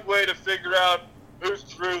only one way to figure out who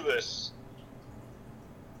threw this.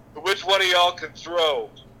 Which one of y'all can throw?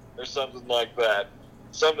 Or something like that.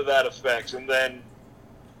 Something to that effect. And then,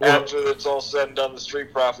 after it's all said and done, the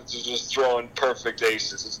Street Profits are just throwing perfect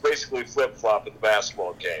aces. It's basically flip-flop in the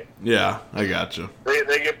basketball game. Yeah, I gotcha.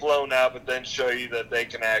 They get blown out, but then show you that they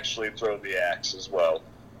can actually throw the axe as well.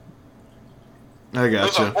 I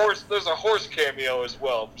gotcha. There's a horse cameo as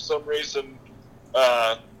well. For some reason,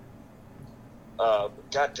 God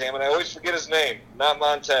damn it, I always forget his name. Not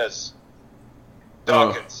Montez.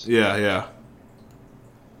 Dawkins. Yeah.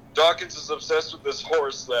 Dawkins is obsessed with this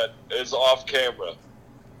horse that is off camera.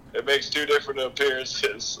 It makes 2 different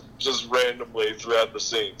appearances just randomly throughout the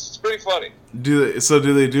scenes. It's pretty funny. Do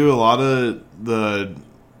they do a lot of the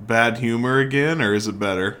bad humor again, or is it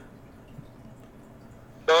better?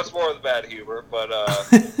 No, it's more of the bad humor, but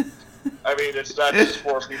I mean, it's not just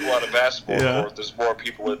more people on a basketball court. There's more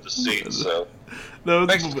people in the scene, so no,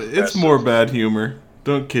 it's more bad humor.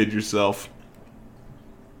 Don't kid yourself.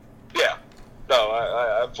 Yeah, no,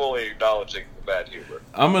 I'm fully acknowledging the bad humor.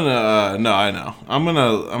 I'm gonna no, I know. I'm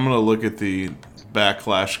gonna look at the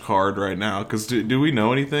Backlash card right now, because do we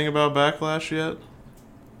know anything about Backlash yet?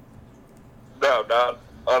 No, not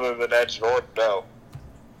other than Edge and Orton. No.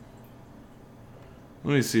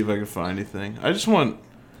 Let me see if I can find anything. I just want...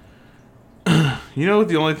 You know what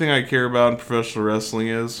the only thing I care about in professional wrestling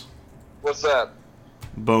is? What's that?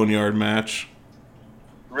 Boneyard match.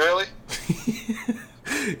 Really?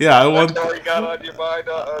 Yeah, I want... That's all you got on your mind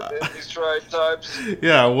in these trying times?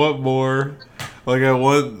 Yeah, I want more... Like, I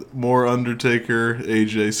want more Undertaker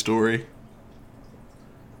AJ story.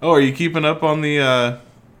 Oh, are you keeping up on the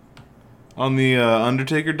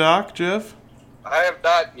Undertaker doc, Jeff? I have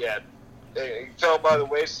not yet. It fell by the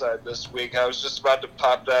wayside this week. I was just about to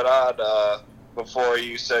pop that on before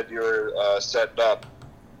you said you were setting up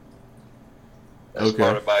as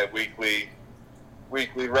part of my weekly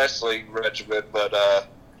wrestling regimen. But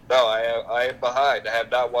no, I am behind. I have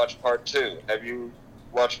not watched part 2. Have you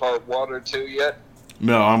watched part 1 or 2 yet?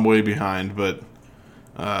 No, I'm way behind, but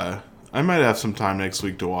I might have some time next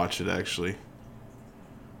week to watch it, actually.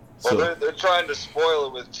 Well, they're trying to spoil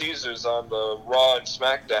it with teasers on the Raw and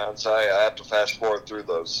SmackDown, so I have to fast forward through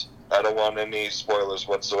those. I don't want any spoilers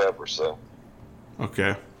whatsoever, so.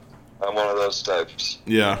 Okay. I'm one of those types.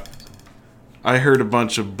 Yeah. I heard a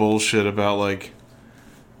bunch of bullshit about, like,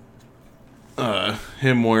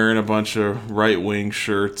 him wearing a bunch of right-wing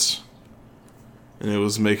shirts, and it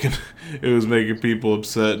was making people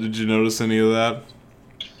upset. Did you notice any of that?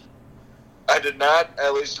 I did not,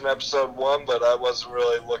 at least in episode 1, but I wasn't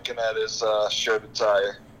really looking at his shirt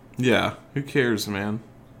attire. Yeah, who cares, man?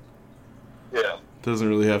 Yeah. Doesn't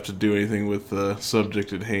really have to do anything with the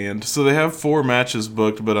subject at hand. So they have 4 matches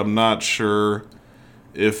booked, but I'm not sure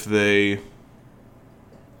if they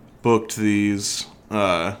booked these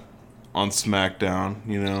on SmackDown,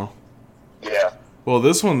 you know? Yeah. Well,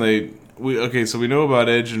 this one so we know about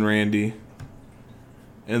Edge and Randy.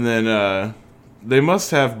 And then they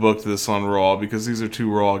must have booked this on Raw because these are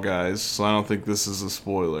 2 Raw guys, so I don't think this is a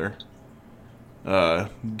spoiler.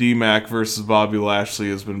 D-Mac versus Bobby Lashley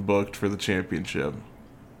has been booked for the championship.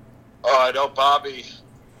 Oh, I know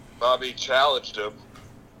Bobby challenged him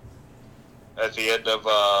at the end of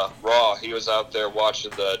Raw. He was out there watching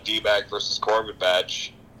the D-Mac versus Corbin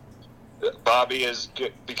match. Bobby is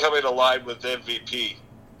becoming aligned with MVP.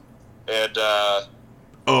 And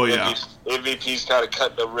oh, yeah. MVP's kind of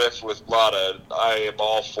cutting a riff with Lana, and I am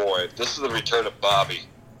all for it. This is the return of Bobby.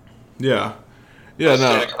 Yeah. Yeah,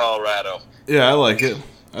 no. State of Colorado. Yeah, I like it.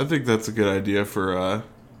 I think that's a good idea for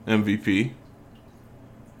MVP.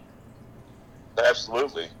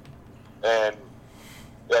 Absolutely. And,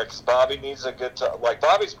 yeah, because Bobby needs a good time. Like,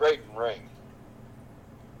 Bobby's great in ring.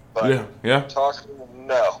 But yeah. Talking,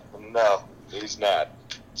 no, he's not.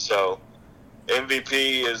 So,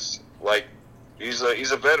 MVP is, like, he's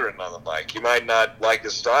a veteran on the mic. You might not like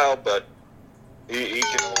his style, but he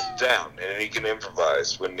can hold it down, and he can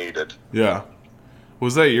improvise when needed. Yeah.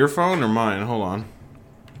 Was that your phone or mine? Hold on.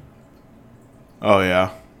 Oh yeah,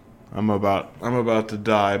 I'm about to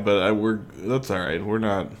die, but that's all right. We're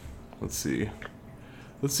not. Let's see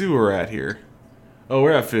where we're at here. Oh,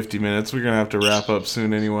 we're at 50 minutes. We're gonna have to wrap up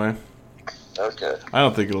soon anyway. Okay. I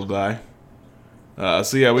don't think it'll die.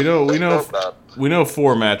 So yeah, we know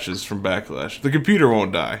 4 matches from Backlash. The computer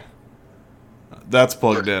won't die. That's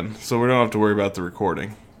plugged in, so we don't have to worry about the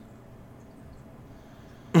recording.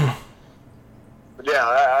 Yeah,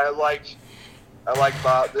 I like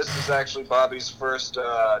Bob. This is actually Bobby's first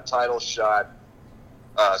title shot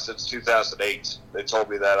since 2008. They told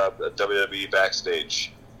me that at WWE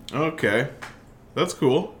backstage. Okay, that's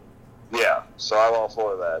cool. Yeah, so I'm all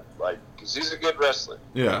for that. Like, because he's a good wrestler.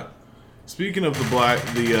 Yeah. Speaking of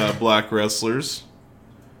the black wrestlers,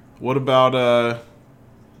 what about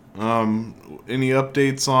any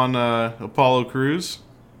updates on Apollo Crews?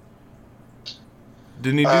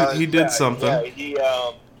 Didn't he did something? Yeah, he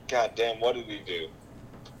God damn, what did he do?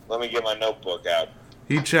 Let me get my notebook out.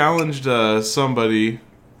 He challenged somebody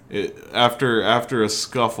after a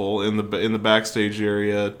scuffle in the backstage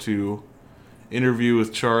area to interview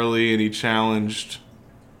with Charlie, and he challenged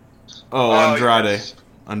Andrade. Yes.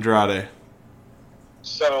 Andrade.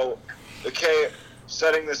 So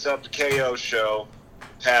setting this up, the KO show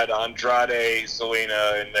had Andrade,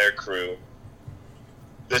 Zelina, and their crew.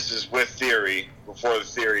 This is with Theory, before the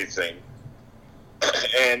Theory thing.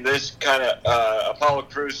 And this kind of, Apollo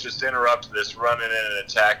Crews just interrupted this, running in and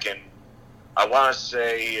attacking. I want to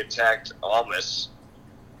say he attacked Almas,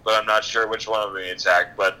 but I'm not sure which one of them he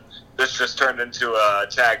attacked. But this just turned into a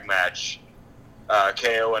tag match.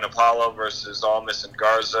 KO and Apollo versus Almas and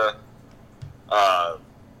Garza.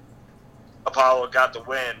 Apollo got the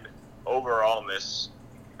win over Almas,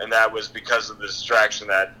 and that was because of the distraction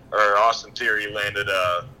Austin Theory landed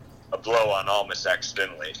a blow on Almas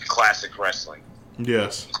accidentally. Classic wrestling.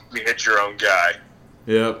 Yes. You hit your own guy.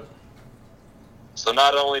 Yep. So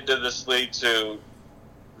not only did this lead to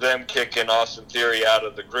them kicking Austin Theory out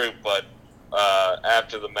of the group, but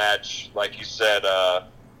after the match, like you said,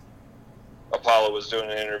 Apollo was doing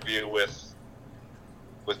an interview with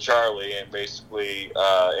Charlie, and basically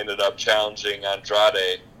ended up challenging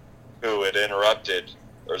Andrade, who had interrupted,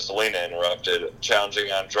 or Zelina interrupted,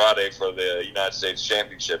 challenging Andrade for the United States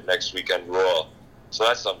Championship next week on Raw. So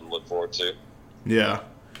that's something to look forward to. Yeah.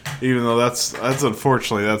 Even though that's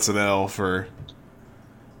unfortunately that's an L for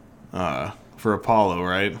Apollo,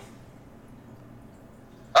 right?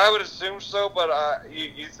 I would assume so, but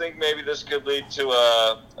you think maybe this could lead to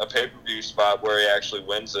a pay-per-view spot where he actually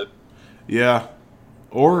wins it? Yeah.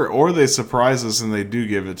 Or they surprise us and they do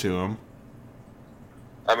give it to him.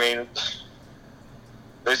 I mean,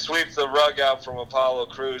 they sweep the rug out from Apollo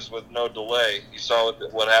Crews with no delay. You saw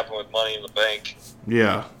what happened with Money in the Bank.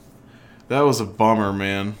 Yeah. That was a bummer,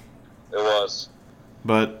 man. It was.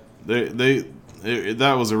 But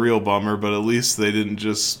that was a real bummer, but at least they didn't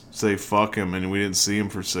just say fuck him and we didn't see him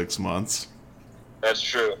for 6 months. That's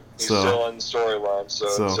true. He's still in the storyline, so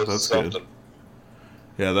that's something. Good.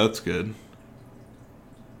 Yeah, that's good.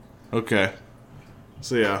 Okay.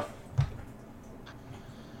 So, yeah.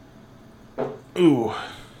 Ooh.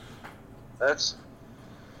 That's...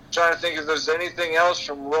 I'm trying to think if there's anything else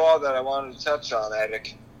from Raw that I wanted to touch on,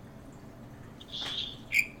 Attic.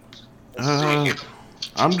 I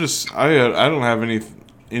don't have any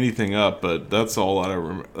anything up, but that's all I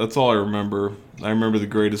remember. I remember the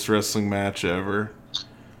greatest wrestling match ever.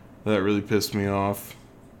 That really pissed me off.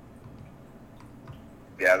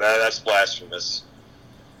 Yeah, that's blasphemous.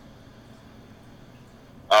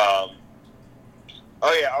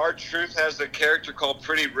 Oh yeah, R-Truth has a character called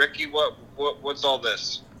Pretty Ricky. What's all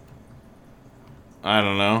this? I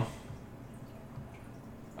don't know.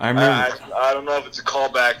 I remember. I don't know if it's a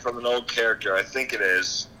callback from an old character. I think it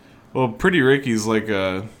is. Well, Pretty Ricky's like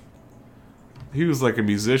he was like a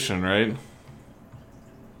musician, right?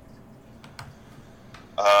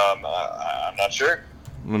 I'm not sure.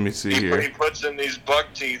 Let me see here. He puts in these buck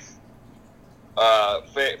teeth,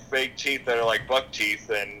 fake teeth that are like buck teeth,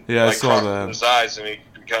 and yeah, like I saw that. His eyes, and he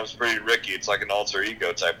becomes Pretty Ricky. It's like an alter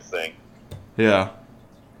ego type of thing. Yeah.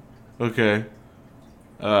 Okay.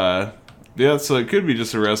 Yeah, so it could be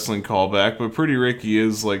just a wrestling callback, but Pretty Ricky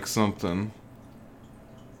is like something.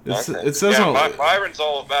 It says Byron's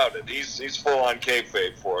all about it. He's full on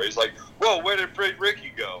kayfabe for it. He's like, whoa, where did Pretty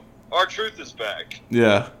Ricky go? R-Truth is back.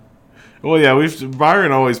 Yeah. Well, yeah,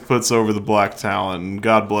 Byron always puts over the black talent, and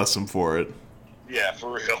God bless him for it. Yeah,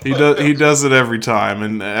 for real. He does it every time,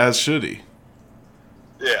 and as should he.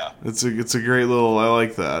 Yeah. It's a great little. I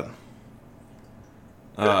like that.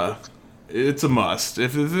 It's a must.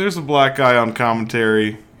 If there's a black guy on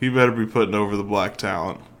commentary, he better be putting over the black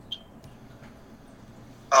talent.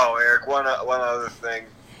 Oh, Eric, one other thing.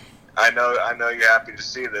 I know you're happy to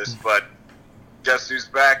see this, but guess who's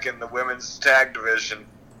back in the women's tag division?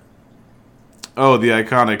 Oh, the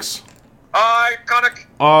Iconics. Iconic.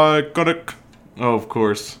 Oh, of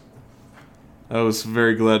course. I was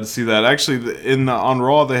very glad to see that. Actually, on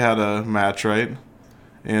Raw they had a match, right?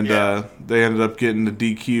 And they ended up getting the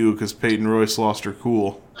DQ because Peyton Royce lost her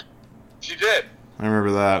cool. She did. I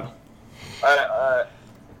remember that.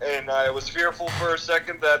 And I was fearful for a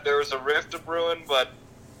second that there was a rift of brewing, but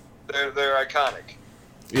they're iconic.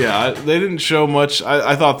 Yeah, they didn't show much.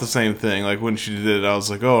 I thought the same thing. Like when she did it, I was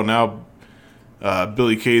like, oh, now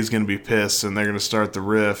Billy Kay's going to be pissed and they're going to start the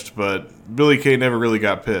rift. But Billy Kay never really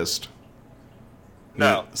got pissed.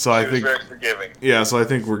 No, so I think very forgiving. Yeah, so I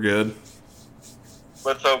think we're good.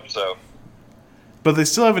 Let's hope so. But they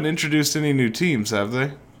still haven't introduced any new teams, have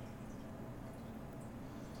they?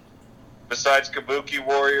 Besides Kabuki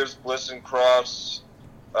Warriors, Bliss and Cross,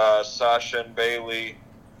 Sasha and Bailey.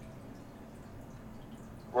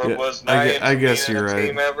 Was Nia I guess in you're a right.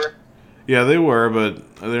 team ever? Yeah, they were,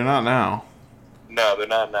 but they're not now. No, they're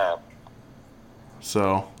not now.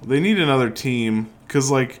 So they need another team because,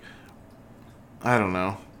 like, I don't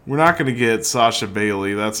know. We're not going to get Sasha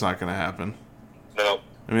Bailey. That's not going to happen. No.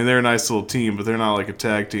 I mean, they're a nice little team, but they're not like a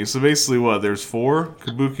tag team. So basically, what? There's 4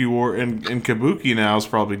 Kabuki War, and Kabuki now is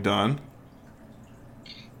probably done.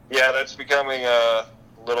 Yeah, that's becoming a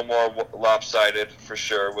little more lopsided for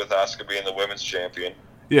sure with Asuka being the women's champion.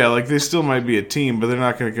 Yeah, like they still might be a team, but they're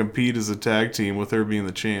not going to compete as a tag team with her being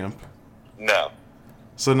the champ. No.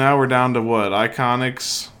 So now we're down to what?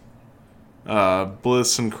 Iconics,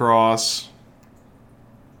 Bliss and Cross.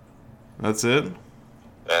 That's it?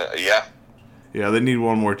 Yeah. Yeah, they need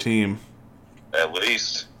one more team. At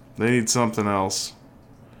least. They need something else.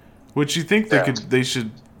 Which you think they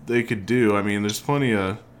could do. I mean, there's plenty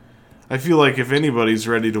of. I feel like if anybody's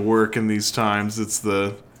ready to work in these times, it's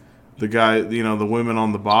the guy, the women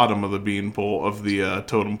on the bottom of the bean pole of the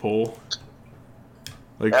totem pole.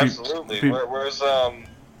 Like absolutely. Where's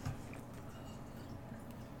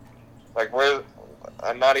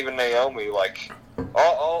not even Naomi, like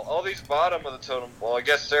all these bottom of the totem. Well, I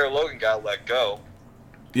guess Sarah Logan got let go.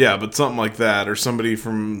 Yeah, but something like that, or somebody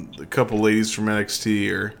from a couple ladies from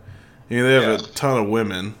NXT, or they have a ton of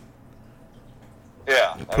women.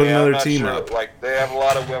 Yeah, put another team up. Like they have a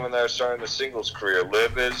lot of women that are starting a singles career.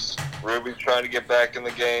 Liv is, Ruby's trying to get back in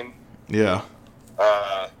the game. Yeah.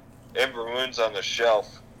 Ember Moon's on the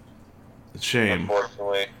shelf. It's a shame.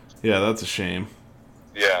 Unfortunately. Yeah, that's a shame.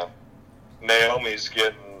 Yeah. Naomi's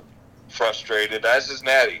getting frustrated, as is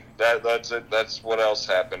Natty. That's it. That's what else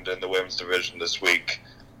happened in the women's division this week.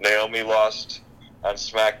 Naomi lost on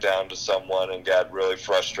SmackDown to someone and got really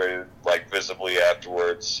frustrated, like visibly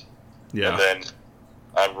afterwards. Yeah. And then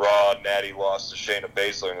on Raw, Natty lost to Shayna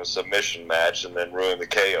Baszler in a submission match and then ruined the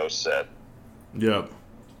KO set. Yep.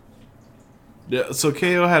 Yeah, so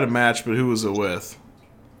KO had a match, but who was it with?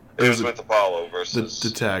 It was with Apollo versus the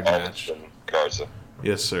tag match. And Garza.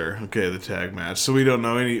 Yes, sir. Okay, the tag match. So we don't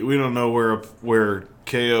know where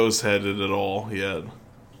KO's headed at all yet.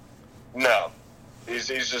 No. He's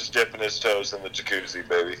just dipping his toes in the jacuzzi,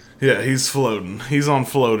 baby. Yeah, he's floating. He's on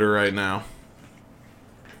floater right now.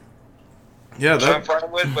 Yeah, Which I'm fine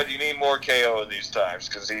with, but you need more KO in these times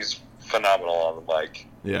because he's phenomenal on the mic.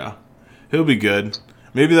 Yeah, he'll be good.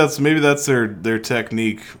 Maybe that's their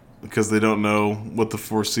technique because they don't know what the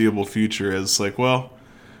foreseeable future is. Like, well,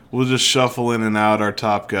 we'll just shuffle in and out our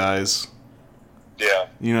top guys. Yeah.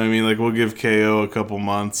 You know what I mean? Like, we'll give KO a couple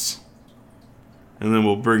months, and then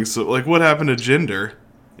we'll bring some. Like, what happened to Jinder?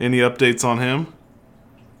 Any updates on him?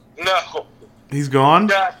 No. He's gone?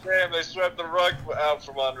 God damn, they swept the rug out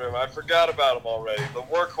from under him. I forgot about him already. The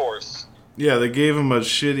workhorse. Yeah, they gave him a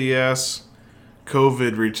shitty-ass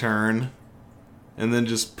COVID return, and then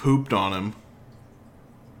just pooped on him.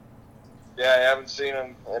 Yeah, I haven't seen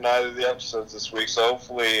him in either of the episodes this week, so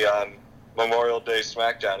hopefully on Memorial Day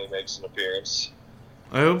SmackDown he makes an appearance.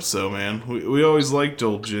 I hope so, man. We always liked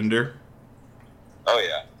old Jinder. Oh,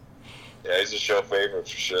 yeah. Yeah, he's a show favorite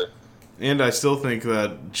for sure. And I still think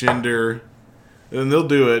that Jinder... And they'll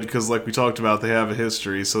do it, because like we talked about, they have a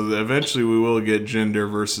history, so that eventually we will get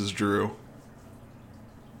Jinder versus Drew.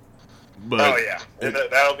 But oh, yeah.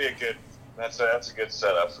 That'll be a good... That's a good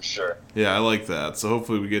setup for sure. Yeah, I like that. So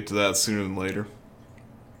hopefully we get to that sooner than later.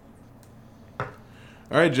 All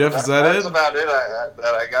right, Jeff, is that That's it? about it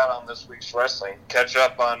that I got on this week's wrestling. Catch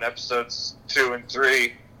up on episodes 2 and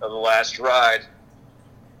 3 of The Last Ride.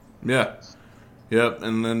 Yeah. Yep,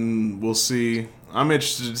 and then we'll see. I'm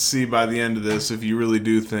interested to see by the end of this if you really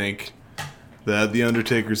do think that The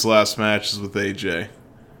Undertaker's last match is with AJ.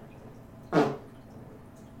 Oh,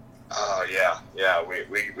 yeah. Yeah, we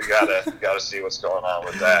gotta see what's going on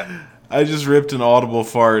with that. I just ripped an audible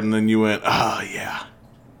fart, and then you went, oh, yeah.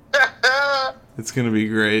 It's going to be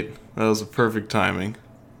great. That was a perfect timing.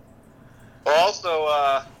 Well, also,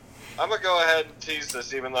 I'm going to go ahead and tease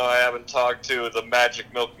this, even though I haven't talked to the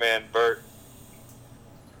Magic Milkman Bert.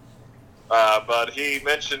 But he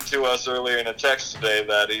mentioned to us earlier in a text today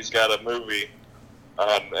that he's got a movie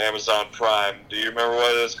on Amazon Prime. Do you remember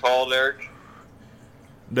what it is called, Eric?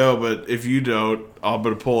 No, but if you don't, I'm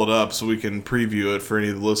going to pull it up so we can preview it for any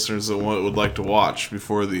of the listeners that would like to watch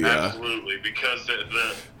before the... Absolutely, because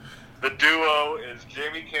the duo is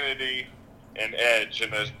Jamie Kennedy and Edge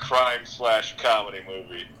in a crime/comedy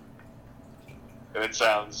movie. And it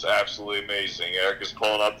sounds absolutely amazing. Eric is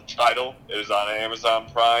pulling up the title. It is on Amazon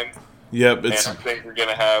Prime. Yep, And I think we're going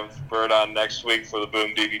to have Bert on next week for the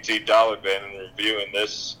Boom DDT Dollar Bin and reviewing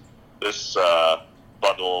this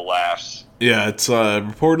bundle of laughs. Yeah, it's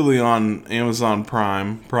reportedly on Amazon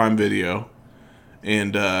Prime Video.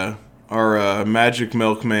 And our Magic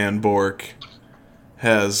Milkman Bork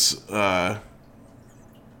has found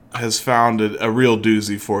a real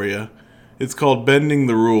doozy for you. It's called Bending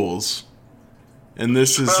the Rules. And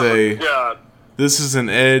this is an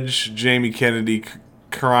Edge, Jamie Kennedy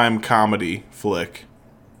crime comedy flick.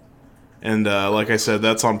 And like I said,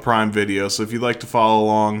 that's on Prime Video. So if you'd like to follow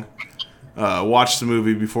along, watch the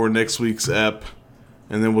movie before next week's ep,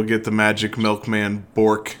 and then we'll get the Magic Milkman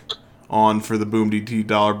Bork on for the Boom DT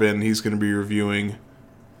Dollar Bin. He's going to be reviewing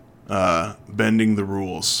Bending the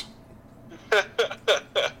Rules.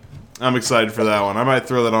 I'm excited for that one. I might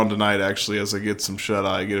throw that on tonight, actually, as I get some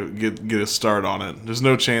shut-eye, get a start on it. There's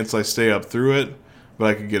no chance I stay up through it, but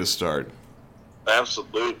I could get a start.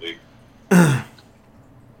 Absolutely.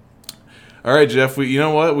 All right, Jeff. You know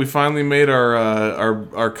what? We finally made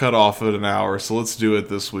our cutoff at an hour, so let's do it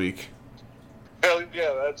this week. Hell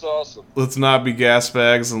yeah, that's awesome. Let's not be gas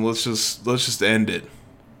bags, and let's just end it.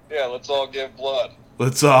 Yeah, let's all give blood.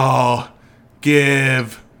 Let's all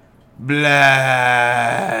give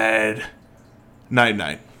blood. Night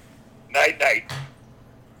night. Night night.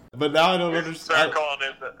 But now I don't understand. Start calling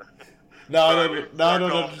it. Now I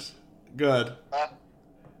don't understand. Good. Huh?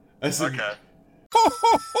 I said. Okay.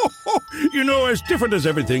 You know, as different as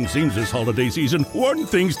everything seems this holiday season, one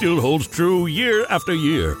thing still holds true year after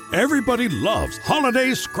year. Everybody loves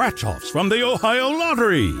holiday scratch-offs from the Ohio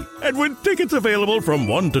Lottery. And with tickets available from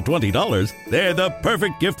 $1 to $20, they're the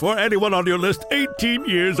perfect gift for anyone on your list 18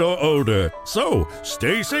 years or older. So,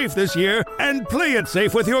 stay safe this year and play it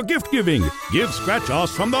safe with your gift giving. Give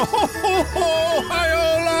scratch-offs from the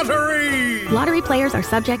Ohio Lottery! Lottery players are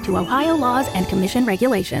subject to Ohio laws and commission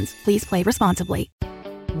regulations. Please play responsibly.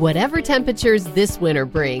 Whatever temperatures this winter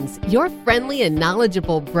brings, your friendly and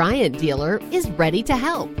knowledgeable Bryant dealer is ready to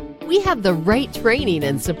help. We have the right training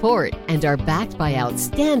and support and are backed by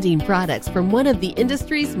outstanding products from one of the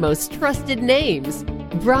industry's most trusted names,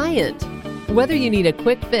 Bryant. Whether you need a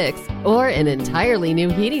quick fix or an entirely new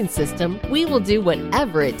heating system, we will do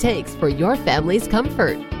whatever it takes for your family's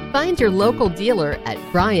comfort. Find your local dealer at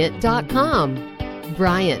Bryant.com.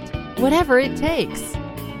 Bryant, whatever it takes.